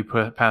see that? He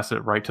passed it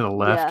right to the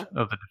left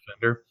of the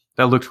defender.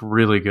 That looked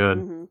really good.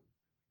 Mm-hmm.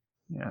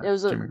 Yeah, it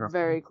was a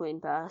very clean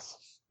pass.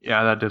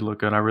 Yeah, that did look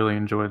good. I really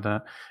enjoyed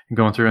that. And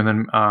going through, and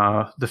then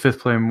the 5th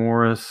play,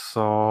 Morris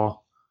saw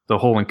the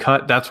hole and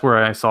cut. That's where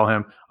I saw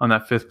him on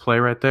that 5th play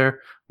right there.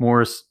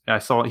 Morris,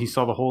 he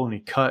saw the hole and he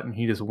cut and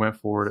he just went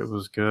for it. It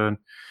was good.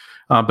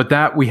 But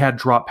that we had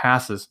drop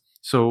passes.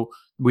 So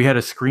we had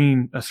a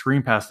screen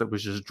pass that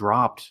was just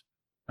dropped.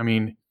 I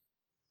mean,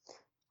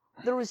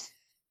 there was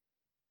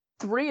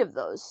 3 of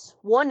those.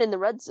 One in the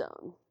red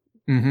zone.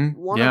 Mm-hmm.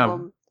 One of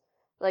them,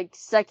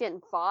 2nd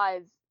and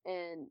 5,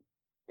 and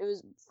it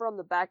was from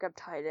the backup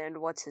tight end.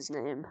 What's his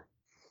name?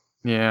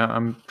 Yeah,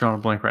 I'm drawing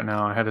a blank right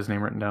now. I had his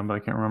name written down, but I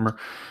can't remember.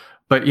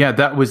 But yeah,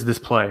 that was this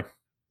play.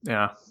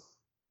 Yeah,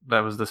 that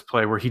was this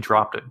play where he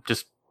dropped it,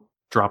 just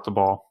dropped the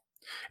ball.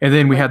 And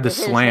then we had the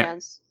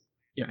slant.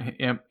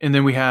 Yeah, and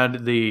then we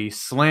had the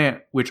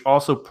slant, which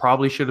also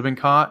probably should have been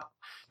caught.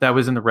 That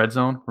was in the red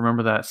zone.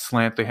 Remember that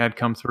slant they had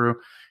come through,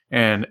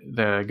 and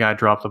the guy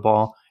dropped the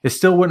ball. It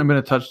still wouldn't have been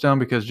a touchdown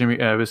because Jimmy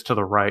it was to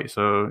the right,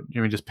 so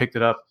Jimmy just picked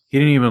it up. He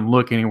didn't even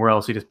look anywhere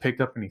else. He just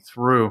picked up and he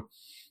threw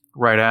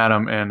right at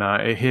him, and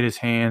it hit his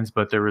hands,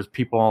 but there was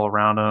people all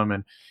around him,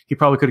 and he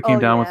probably could have came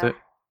down with it.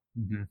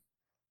 Mm-hmm.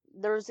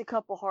 There was a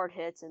couple hard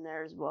hits in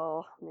there as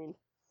well. I mean,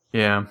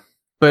 yeah,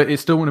 but it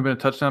still wouldn't have been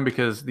a touchdown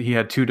because he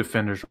had 2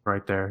 defenders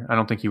right there. I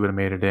don't think he would have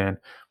made it in,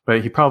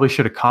 but he probably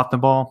should have caught the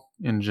ball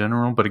in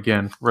general. But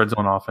again, red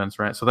zone offense,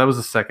 right? So that was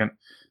the second.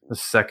 The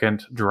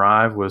second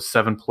drive was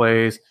 7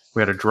 plays.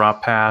 We had a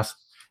drop pass,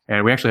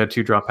 and we actually had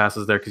 2 drop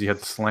passes there because you had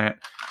the slant,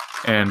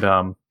 and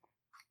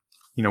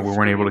we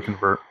weren't able to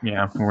convert.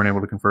 Yeah, we weren't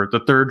able to convert.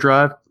 The third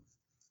drive,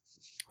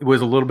 it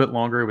was a little bit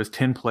longer. It was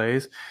 10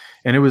 plays,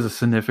 and it was a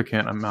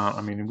significant amount.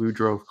 I mean, we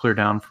drove clear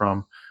down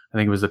from, I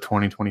think it was the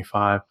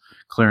 20-25,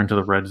 clear into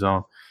the red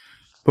zone.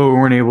 But we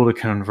weren't able to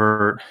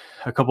convert.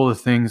 A couple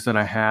of things that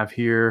I have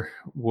here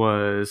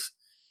was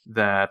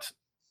that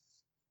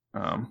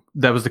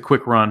that was the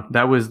quick run.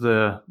 That was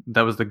the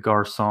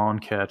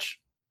Garçon catch.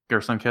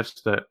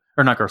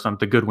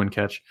 The Goodwin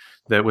catch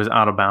that was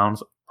out of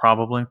bounds,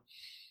 probably.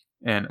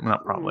 And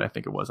not probably, I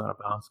think it was out of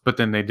bounds. But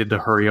then they did the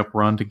hurry up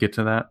run to get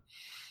to that.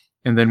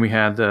 And then we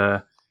had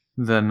the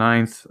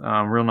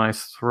 9th, real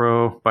nice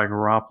throw by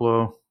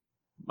Garoppolo,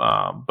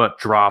 but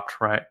dropped,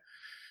 right,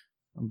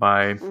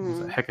 by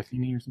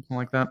Hecatini or something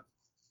like that.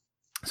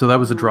 So that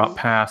was a drop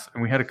pass,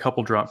 and we had a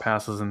couple drop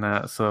passes in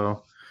that.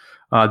 So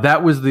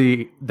That was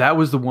the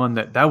one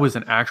that was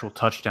an actual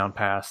touchdown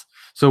pass.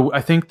 So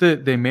I think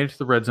that they made it to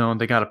the red zone.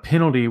 They got a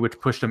penalty which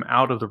pushed them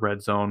out of the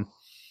red zone.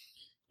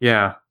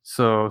 Yeah.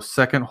 So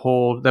second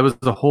hold, that was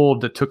the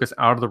hold that took us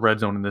out of the red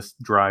zone in this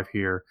drive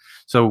here.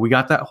 So we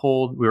got that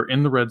hold. We were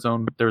in the red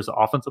zone. There was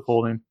offensive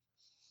holding,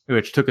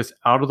 which took us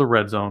out of the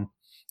red zone.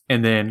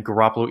 And then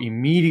Garoppolo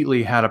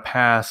immediately had a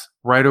pass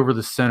right over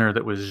the center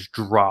that was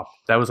dropped.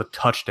 That was a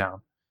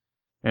touchdown.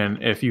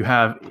 And if you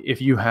have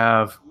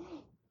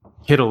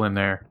Kittle in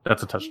there,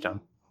 that's a touchdown.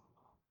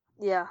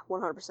 Yeah,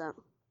 100%.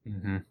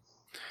 Mm-hmm.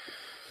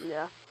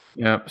 Yeah.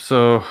 Yeah.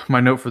 So my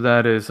note for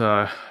that is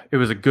it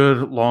was a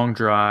good long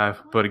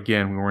drive, but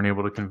again, we weren't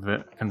able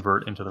to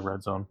convert into the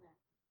red zone.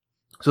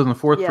 So in the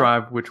fourth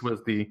drive, which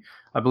was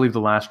I believe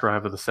the last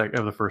drive of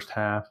the first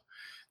half,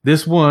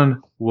 this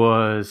one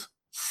was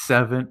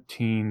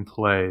 17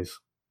 plays.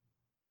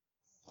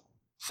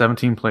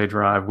 17 play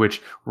drive,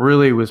 which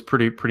really was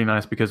pretty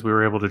nice because we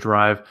were able to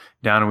drive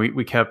down and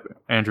we kept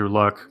Andrew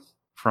Luck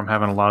from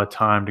having a lot of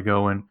time to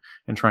go and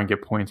try and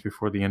get points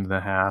before the end of the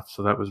half.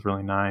 So that was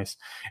really nice.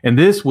 And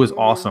this was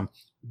awesome.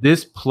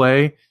 This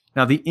play,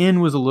 now the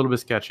end was a little bit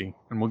sketchy,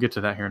 and we'll get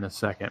to that here in a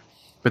second.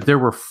 But there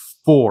were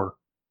four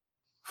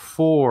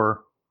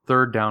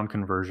third down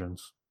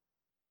conversions.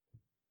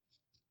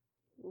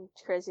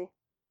 It's crazy.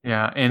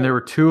 Yeah, and there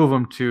were two of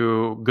them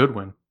to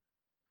Goodwin.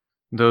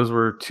 Those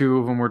were two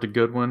of them were to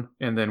Goodwin,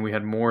 and then we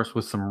had Morris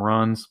with some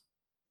runs.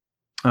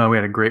 We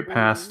had a great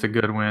pass to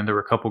Goodwin. There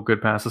were a couple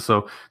good passes.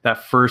 So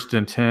that 1st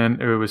and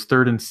 10, it was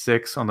 3rd and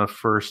 6 on the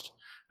first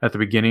at the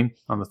beginning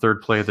on the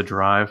third play of the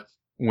drive,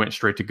 went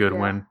straight to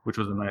Goodwin, which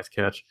was a nice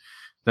catch.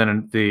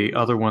 Then the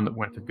other one that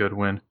went to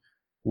Goodwin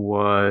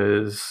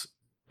was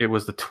the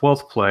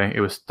 12th play.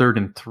 It was 3rd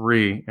and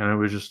 3, and it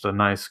was just a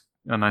nice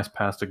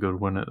pass to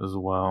Goodwin as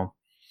well.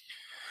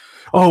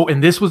 Oh,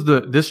 and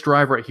this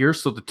drive right here.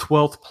 So the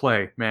 12th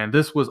play, man,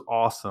 this was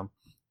awesome.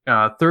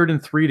 3rd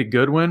and 3 to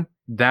Goodwin.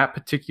 That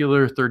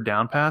particular third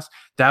down pass,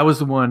 that was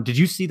the one. Did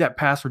you see that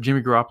pass where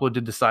Jimmy Garoppolo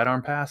did the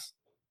sidearm pass?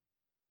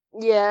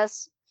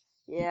 Yes.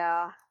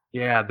 Yeah.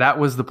 Yeah, that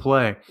was the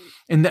play.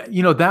 And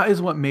that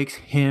is what makes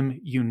him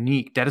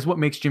unique. That is what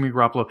makes Jimmy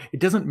Garoppolo.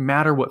 It doesn't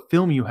matter what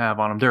film you have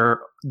on him.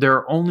 There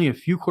are only a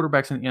few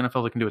quarterbacks in the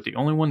NFL that can do it. The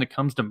only one that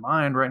comes to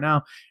mind right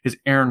now is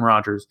Aaron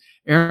Rodgers.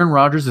 Aaron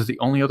Rodgers is the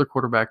only other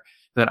quarterback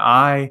that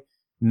I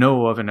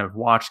know of and have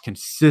watched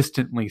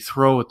consistently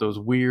throw at those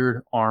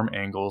weird arm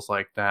angles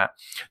like that.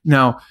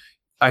 Now,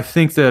 I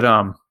think that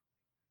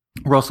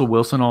Russell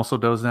Wilson also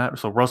does that.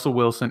 So Russell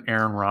Wilson,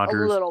 Aaron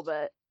Rodgers. A little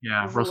bit.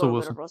 Yeah, There's Russell a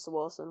Wilson. Bit of Russell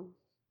Wilson.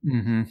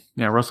 Mm-hmm.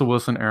 Yeah, Russell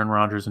Wilson, Aaron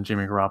Rodgers, and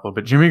Jimmy Garoppolo.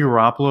 But Jimmy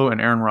Garoppolo and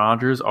Aaron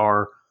Rodgers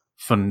are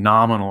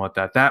phenomenal at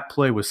that. That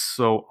play was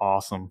so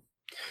awesome.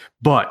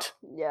 But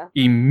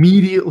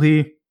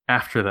immediately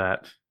after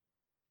that,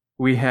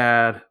 we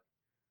had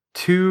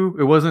two.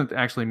 It wasn't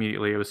actually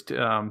immediately. It was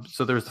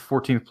so there was the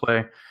 14th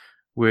play,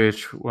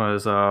 which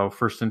was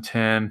 1st and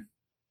 10.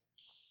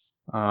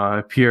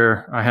 I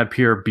had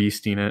Pierre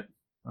beasting it.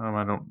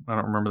 I don't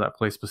remember that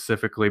play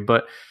specifically,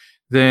 but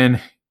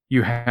then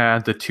you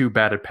had the two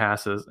batted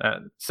passes at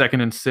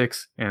 2nd and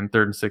 6 and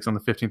 3rd and 6 on the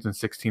 15th and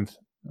 16th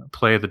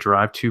play of the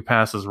drive. Two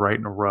passes right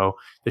in a row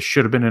that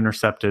should have been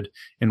intercepted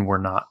and were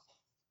not.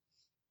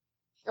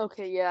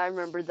 Okay, yeah, I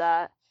remember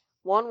that.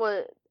 One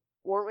was,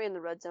 weren't we in the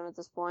red zone at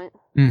this point?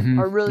 Mm-hmm.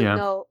 Or really,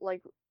 no,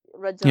 like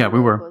red zone. Yeah, we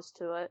were close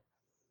to it.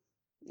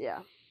 Yeah.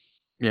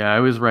 Yeah,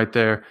 I was right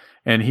there.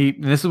 And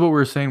this is what we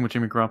were saying with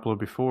Jimmy Garoppolo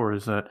before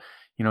is that,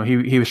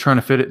 he was trying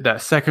to fit it.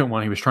 That second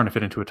one, he was trying to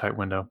fit into a tight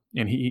window,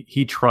 and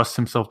he trusts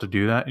himself to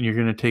do that. And you're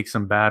going to take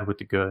some bad with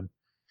the good.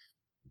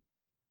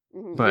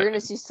 Mm-hmm. But you're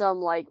going to see some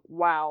like,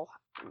 wow,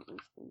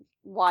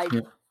 why'd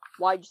you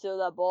throw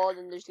that ball? And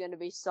then there's going to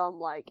be some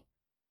like,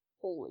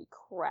 holy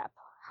crap,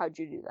 how'd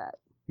you do that?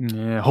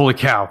 Yeah, holy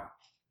cow.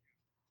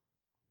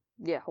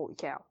 Yeah, holy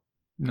cow.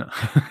 No.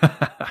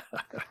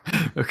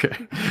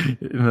 Okay.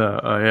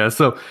 Yeah.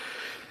 So,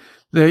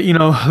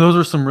 those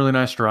are some really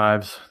nice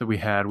drives that we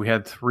had. We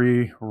had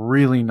 3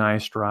 really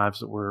nice drives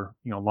that were,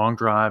 long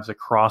drives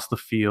across the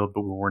field,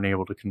 but we weren't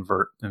able to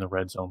convert in the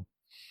red zone,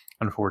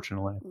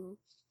 unfortunately. Mm-hmm.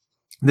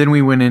 Then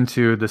we went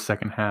into the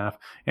second half,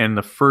 and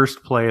the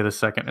first drive of the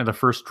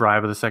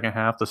second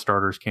half, the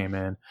starters came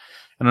in,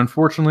 and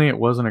unfortunately, it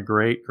wasn't a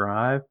great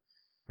drive.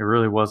 It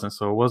really wasn't.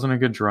 So it wasn't a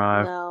good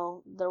drive.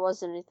 No, there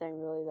wasn't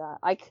anything really that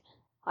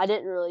I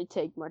didn't really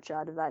take much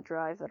out of that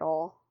drive at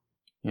all.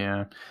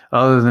 Yeah.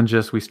 Other than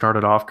just we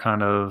started off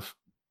kind of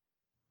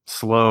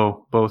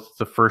slow, both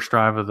the first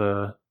drive of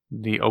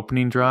the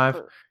opening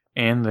drive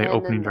and the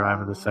opening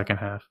drive of the second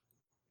half.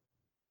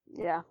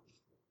 Yeah.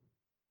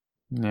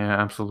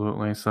 Yeah,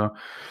 absolutely. So,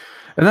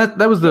 and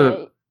that was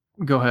the.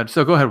 Go ahead.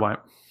 So go ahead, Wyatt.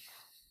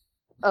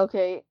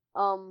 Okay.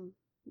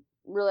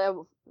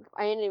 Really,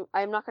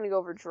 I'm not going to go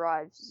over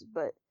drives,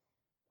 but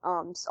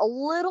a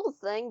little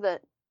thing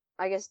that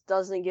I guess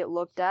doesn't get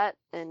looked at,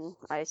 and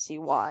I see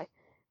why.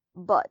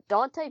 But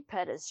Dante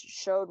Pettis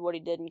showed what he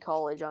did in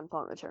college on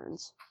punt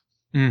returns.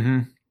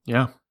 Mm-hmm.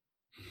 Yeah.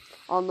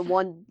 on the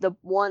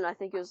one I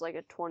think it was like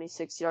a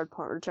 26-yard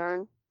punt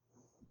return.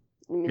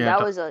 I mean, Yeah,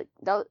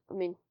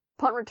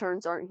 punt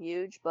returns aren't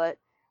huge, but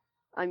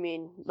I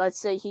mean, let's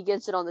say he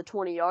gets it on the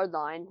 20-yard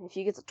line. If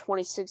he gets a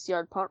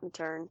 26-yard punt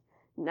return,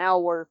 now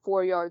we're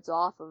 4 yards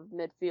off of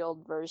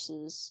midfield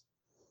versus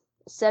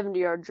a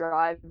 70-yard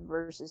drive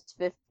versus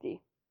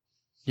 50.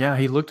 yeah,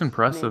 he looked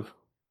impressive.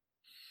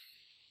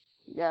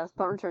 Yeah,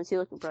 punt returns, he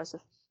looked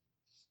impressive.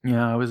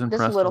 Yeah, I was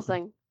impressed. Just a little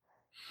thing.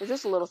 It's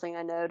just a little thing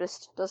I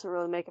noticed. Doesn't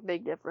really make a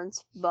big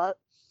difference, but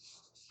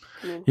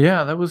I mean,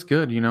 Yeah, that was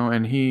good,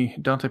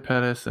 and Dante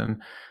Pettis,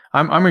 and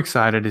I'm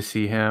excited to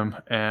see him,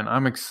 and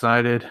I'm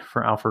excited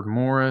for Alfred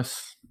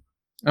Morris.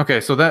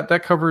 Okay, so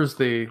that covers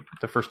the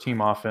first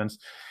team offense.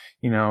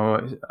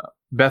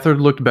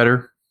 Beathard looked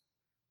better.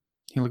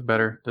 He looked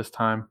better this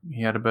time.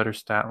 He had a better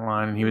stat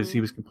line, and he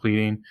was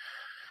completing.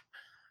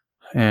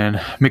 And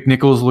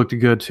McNichols looked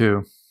good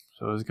too.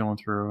 So I was going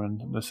through,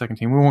 and the second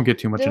team. We won't get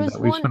too much into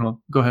that.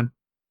 Go ahead.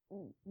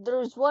 There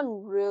was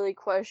one really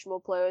questionable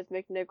play with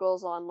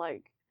McNichols on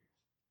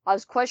I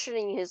was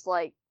questioning his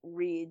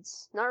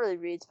reads, not really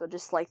reads, but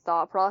just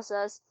thought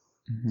process.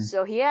 Mm-hmm.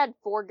 So he had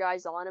 4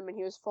 guys on him, and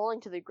he was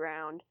falling to the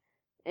ground,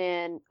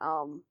 and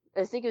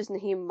I think it was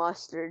Naheem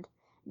Mustard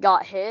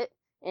got hit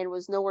and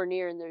was nowhere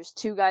near, and there's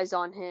 2 guys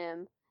on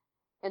him,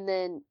 and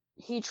then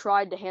he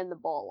tried to hand the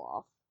ball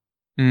off.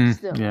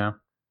 Yeah.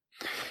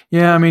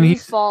 I mean,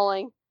 he's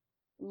falling.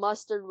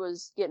 Mustard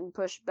was getting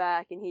pushed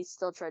back, and he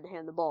still tried to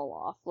hand the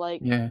ball off.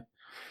 Yeah,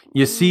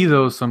 you see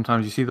those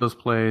sometimes. You see those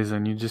plays,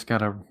 and you just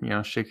gotta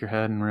shake your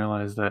head and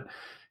realize that,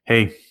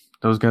 hey,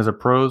 those guys are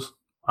pros.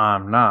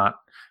 I'm not,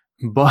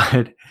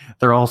 but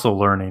they're also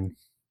learning.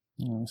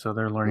 So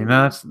they're learning.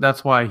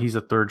 That's why he's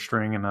a third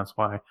string, and that's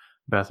why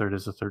Beathard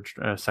is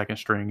a second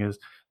string. Is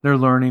they're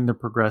learning, they're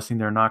progressing,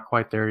 they're not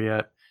quite there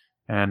yet,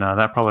 and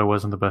that probably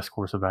wasn't the best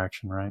course of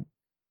action, right?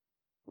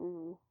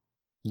 Mm-hmm.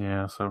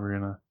 Yeah, so we're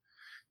gonna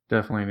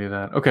definitely do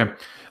that. Okay,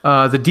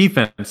 the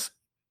defense.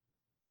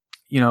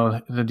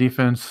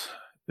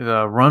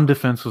 The run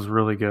defense was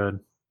really good.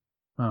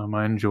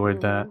 I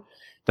enjoyed that.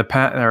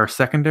 Our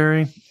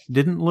secondary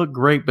didn't look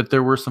great, but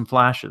there were some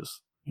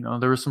flashes.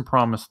 There was some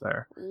promise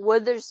there.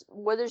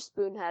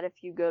 Witherspoon had a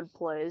few good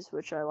plays,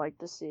 which I like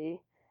to see.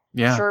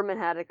 Yeah. Sherman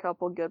had a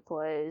couple good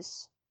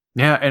plays.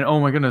 Yeah, and oh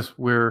my goodness,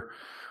 we're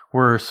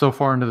so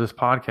far into this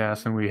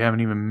podcast, and we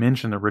haven't even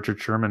mentioned that Richard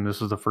Sherman. This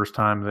was the first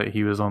time that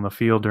he was on the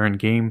field during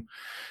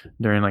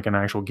an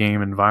actual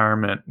game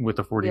environment with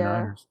the 49ers.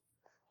 Yeah.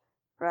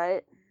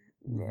 Right?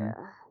 Mm-hmm. Yeah.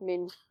 I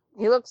mean,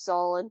 he looked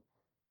solid.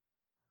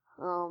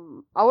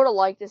 I would have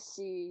liked to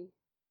see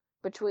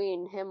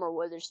between him or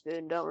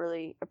Witherspoon,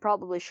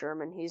 probably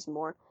Sherman, he's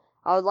more.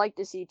 I would like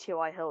to see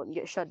T.Y. Hilton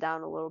get shut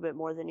down a little bit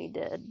more than he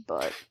did,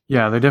 but...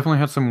 Yeah, they definitely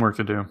had some work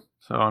to do.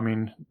 So, I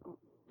mean,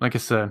 like I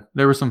said,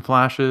 there were some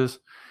flashes.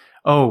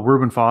 Oh,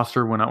 Reuben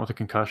Foster went out with a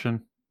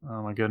concussion.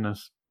 Oh, my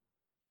goodness.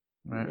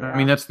 Right? Yeah. I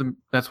mean, that's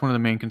one of the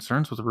main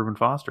concerns with Reuben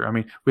Foster. I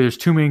mean, there's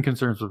 2 main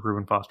concerns with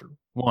Reuben Foster.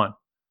 1,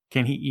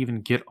 can he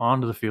even get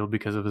onto the field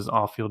because of his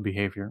off-field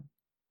behavior?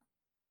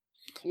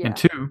 Yeah. And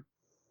 2,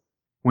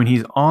 when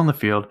he's on the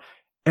field,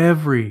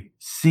 every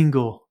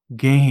single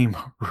game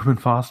Reuben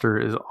Foster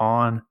is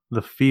on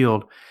the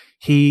field,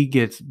 he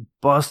gets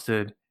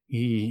busted.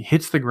 He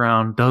hits the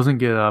ground, doesn't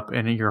get up,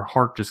 and your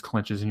heart just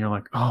clenches, and you're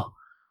like, oh,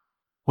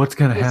 what's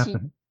going to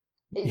happen?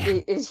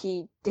 Is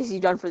he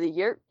done for the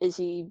year? Is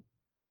he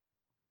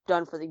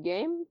done for the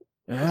game?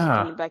 Yeah. Is he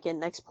coming back in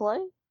next play?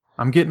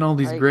 I'm getting all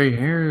these gray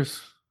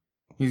hairs.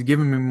 He's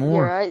giving me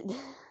more.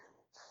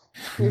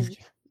 You're right.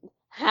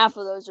 Half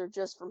of those are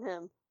just from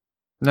him.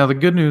 Now, the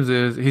good news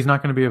is he's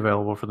not going to be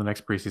available for the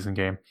next preseason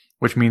game,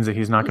 which means that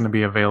he's not going to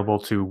be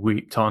available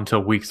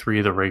until week 3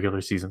 of the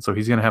regular season. So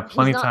he's going to have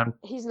plenty of time.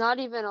 He's not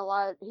even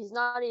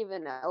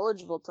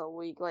eligible till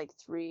week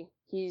 3.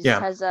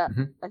 Has I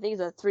think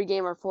it's a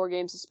 3-game or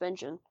 4-game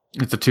suspension.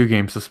 It's a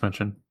 2-game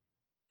suspension.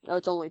 Oh,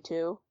 it's only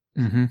 2.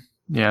 Mm-hmm.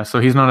 Yeah, so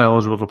he's not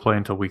eligible to play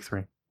until week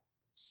 3.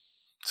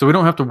 So we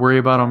don't have to worry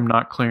about him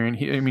not clearing.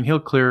 He'll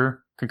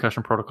clear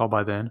concussion protocol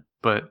by then,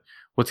 but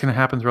what's going to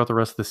happen throughout the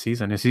rest of the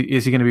season? Is he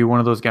going to be one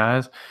of those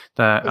guys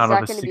that out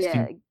of the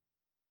 16?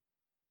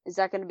 Is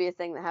that going to be a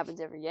thing that happens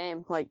every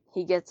game?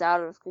 He gets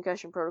out of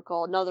concussion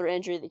protocol, another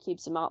injury that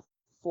keeps him out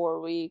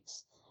 4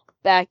 weeks,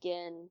 back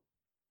in,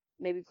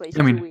 maybe plays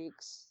 2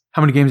 weeks.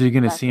 How many games are you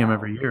going to see him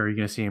every year? Are you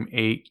going to see him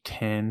 8,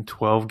 10,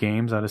 12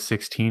 games out of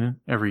 16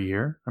 every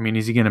year? I mean,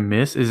 is he going to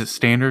miss? Is it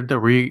standard that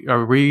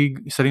are we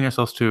setting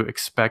ourselves to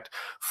expect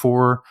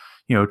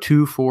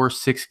 2, 4,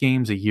 6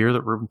 games a year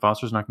that Reuben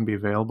Foster's not going to be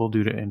available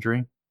due to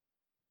injury?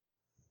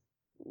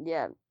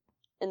 Yeah.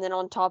 And then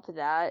on top of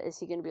that, is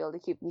he going to be able to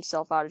keep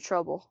himself out of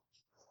trouble?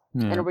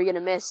 Yeah. And are we going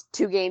to miss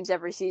 2 games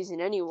every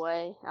season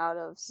anyway out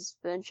of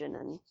suspension?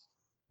 And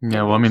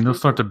yeah, well, I mean, they'll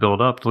start to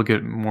build up. They'll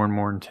get more and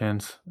more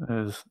intense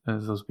as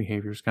those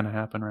behaviors kind of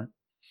happen, right?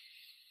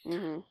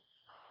 Mm-hmm.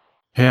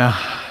 Yeah,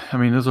 I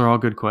mean, those are all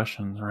good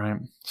questions, right?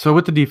 So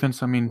with the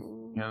defense, I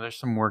mean, there's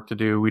some work to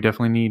do. We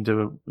definitely need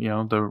to,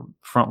 the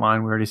front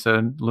line, we already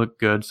said, look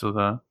good.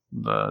 So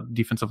The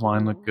defensive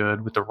line looked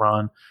good with the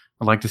run.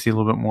 I'd like to see a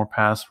little bit more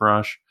pass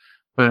rush.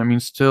 But, I mean,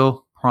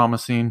 still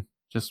promising.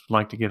 Just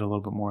like to get a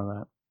little bit more of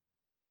that.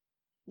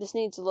 Just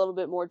needs a little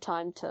bit more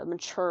time to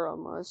mature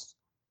almost.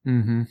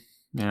 Mm-hmm.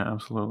 Yeah,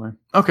 absolutely.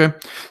 Okay.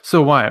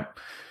 So, Wyatt,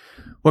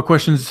 what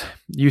questions?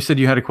 You said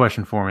you had a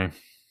question for me.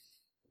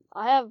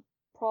 I have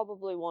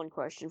probably one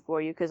question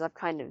for you because I've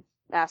kind of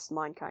asked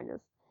mine Okay,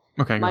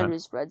 go Mine ahead.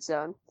 was red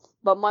zone.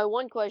 But my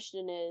one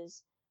question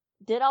is,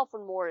 did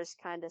Alfred Morris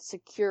kind of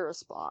secure a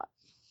spot?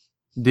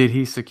 Did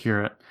he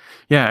secure it?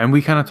 Yeah, and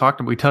we kind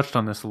of we touched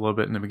on this a little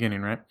bit in the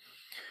beginning, right?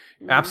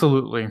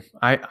 Absolutely.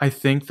 I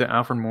think that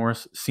Alfred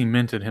Morris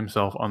cemented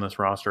himself on this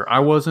roster. I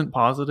wasn't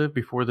positive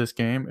before this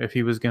game if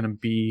he was going to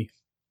be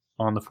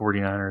on the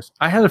 49ers.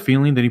 I had a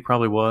feeling that he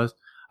probably was.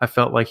 I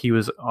felt like he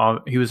was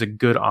a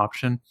good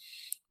option.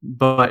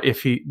 But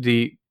if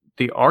the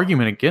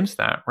argument against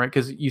that, right?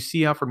 Because you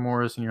see Alfred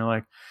Morris and you're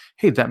like,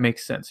 hey, that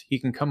makes sense. He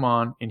can come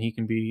on and he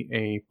can be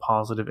a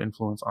positive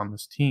influence on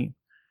this team.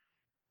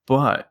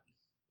 But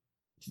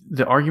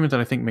the argument that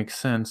I think makes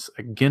sense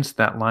against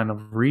that line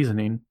of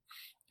reasoning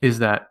is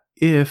that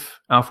if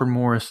Alfred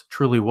Morris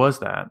truly was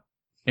that,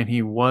 and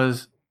he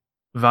was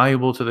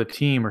valuable to the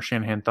team, or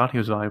Shanahan thought he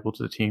was valuable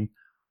to the team,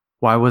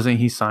 why wasn't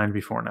he signed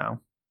before now?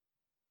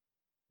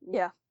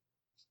 Yeah.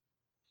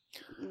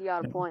 You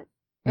got a point.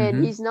 Mm-hmm.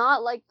 And he's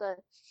not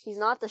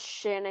the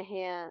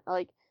Shanahan,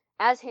 like,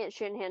 as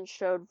Shanahan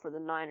showed for the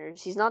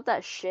Niners, he's not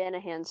that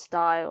Shanahan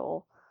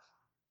style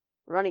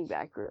running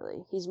back,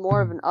 really. He's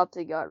more of an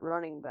up-the-gut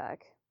running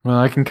back. Well,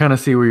 I can kind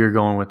of see where you're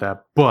going with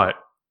that, but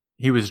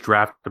he was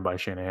drafted by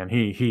Shanahan.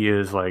 He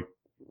is like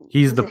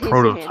he's the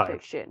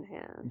prototype.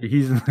 Shanahan.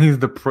 He's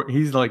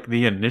like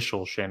the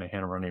initial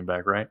Shanahan running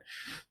back, right?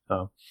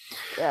 So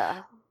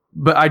yeah.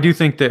 But I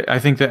think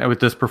that with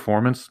this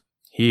performance,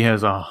 he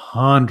has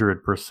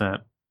 100%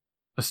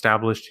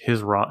 established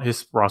his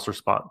roster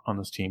spot on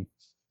this team.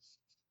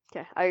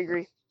 Okay, I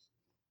agree.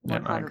 100%.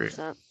 Yeah, I agree.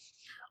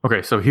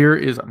 Okay, so here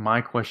is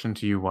my question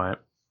to you, Wyatt.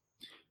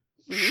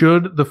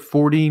 Should the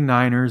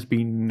 49ers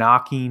be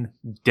knocking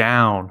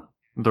down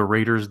the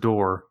Raiders'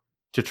 door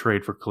to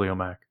trade for Khalil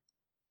Mack?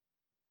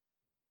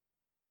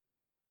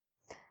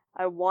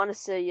 I want to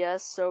say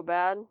yes so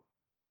bad,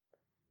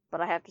 but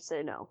I have to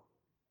say no.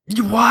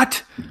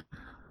 What?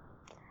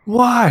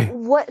 Why?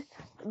 What?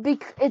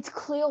 It's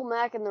Khalil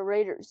Mack and the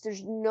Raiders.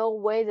 There's no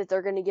way that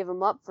they're going to give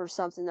him up for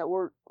something that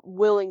we're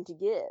willing to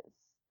give.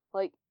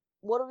 Like,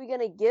 what are we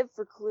going to give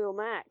for Khalil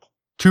Mack?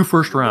 2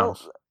 first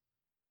rounds.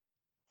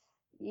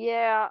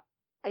 Yeah,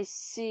 I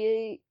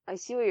see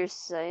what you're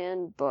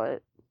saying,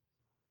 but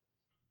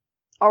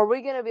are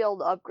we going to be able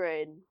to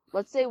upgrade?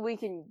 Let's say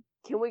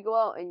can we go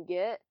out and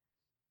get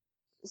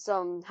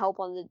some help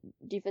on the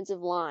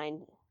defensive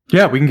line?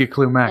 Yeah, we can get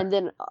Khalil Mack. And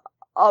then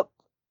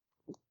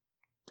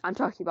I'm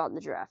talking about in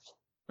the draft.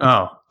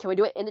 Oh. Can we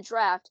do it in the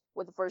draft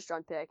with the first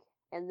round pick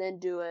and then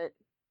do it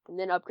and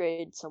then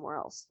upgrade somewhere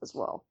else as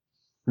well?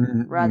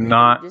 Rather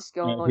not than just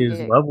go at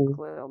his level.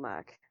 Khalil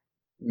Mack.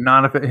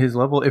 Not at his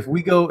level. If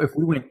we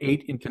win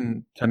 8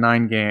 into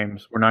 9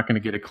 games, we're not going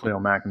to get a Khalil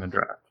Mack in the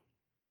draft.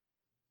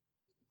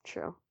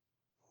 True.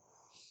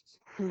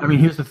 I mean,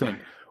 here's the thing.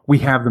 We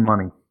have the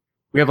money.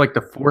 We have like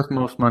the 4th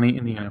most money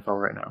in the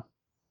NFL right now.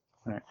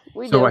 Right.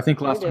 I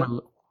think last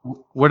time,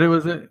 what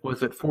was it?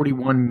 Was it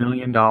 $41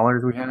 million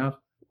we have?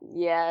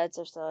 Yeah, it's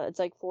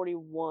like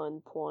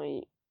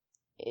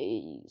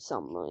 41.8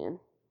 something million.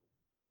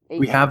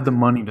 We have the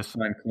money to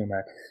sign Khalil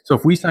Mack. So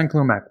if we sign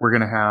Khalil Mack, we're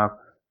going to have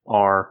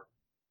our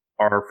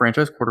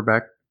franchise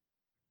quarterback.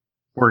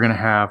 We're going to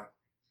have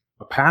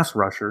a pass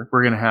rusher.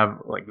 We're going to have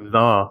like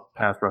the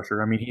pass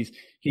rusher. I mean,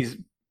 he's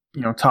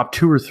top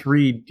 2 or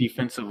 3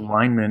 defensive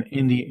linemen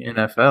in the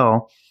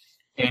NFL,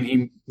 and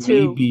he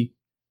may be.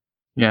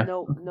 Yeah.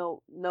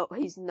 No.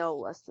 He's no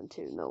less than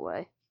 2. No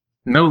way.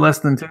 No less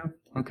than 2.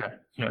 Okay.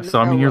 Yeah. So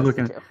I mean, you're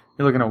looking at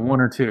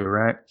 1 or 2,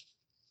 right?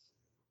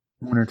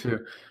 1 or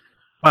 2.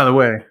 By the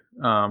way,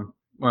 well,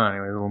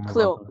 anyway,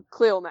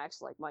 Khalil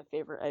Mack's like my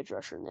favorite edge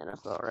rusher in the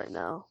NFL right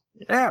now.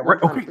 Yeah,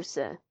 right.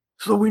 100%. Okay.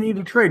 So we need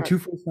to trade 2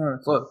 first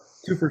rounds. Look,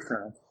 2 first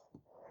rounds.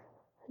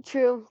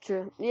 True.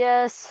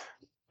 Yes.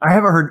 I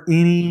haven't heard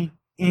any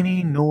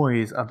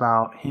noise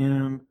about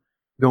him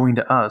going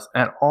to us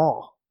at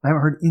all. I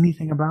haven't heard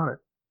anything about it.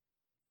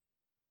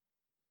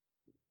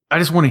 I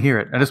just want to hear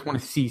it. I just want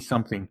to see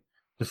something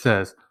that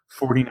says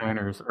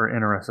 49ers are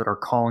interested or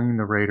calling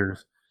the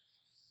Raiders.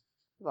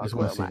 I just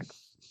want to see it.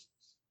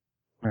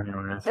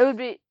 Anyways. It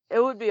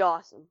would be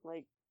awesome.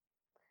 Like,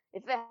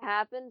 if it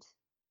happened,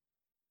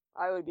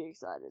 I would be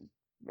excited.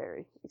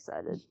 Very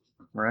excited.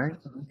 Right?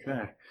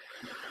 Okay.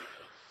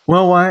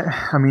 Well, Wyatt,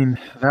 I mean,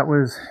 that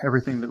was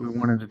everything that we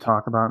wanted to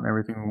talk about and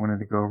everything we wanted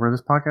to go over.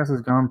 This podcast has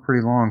gone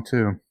pretty long,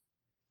 too.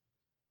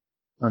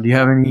 Do you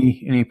have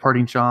any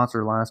parting shots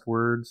or last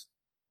words?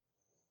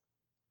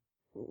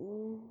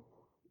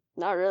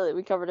 Not really.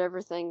 We covered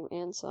everything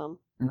and some.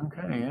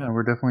 Okay, yeah,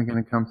 we're definitely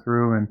going to come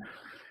through, and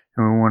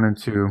we wanted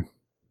to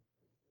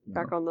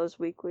back on those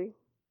weekly.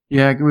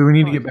 Yeah, we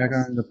need to get back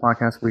on the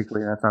podcast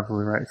weekly. That's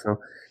absolutely right. So,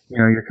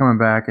 you're coming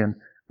back, and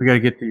we got to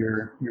get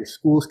your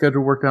school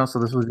schedule worked out. So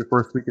this was your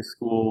first week of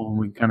school, and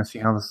we kind of see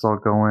how this is all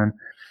going.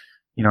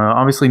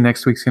 Obviously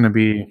next week's going to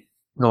be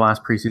the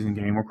last preseason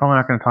game. We're probably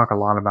not going to talk a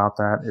lot about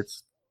that.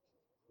 It's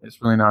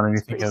really not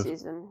anything of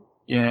preseason.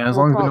 As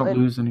long as we don't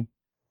lose any.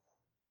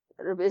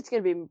 It's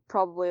going to be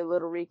probably a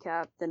little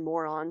recap, then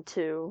more on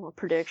to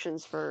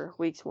predictions for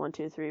weeks 1,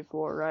 2, 3,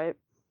 4, right?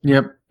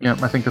 Yep.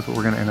 I think that's what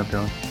we're going to end up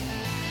doing.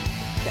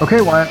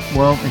 Okay, Wyatt.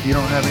 Well, if you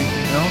don't have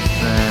anything else,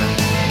 then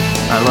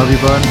I love you,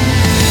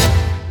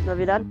 bud. Love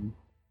you, Dad.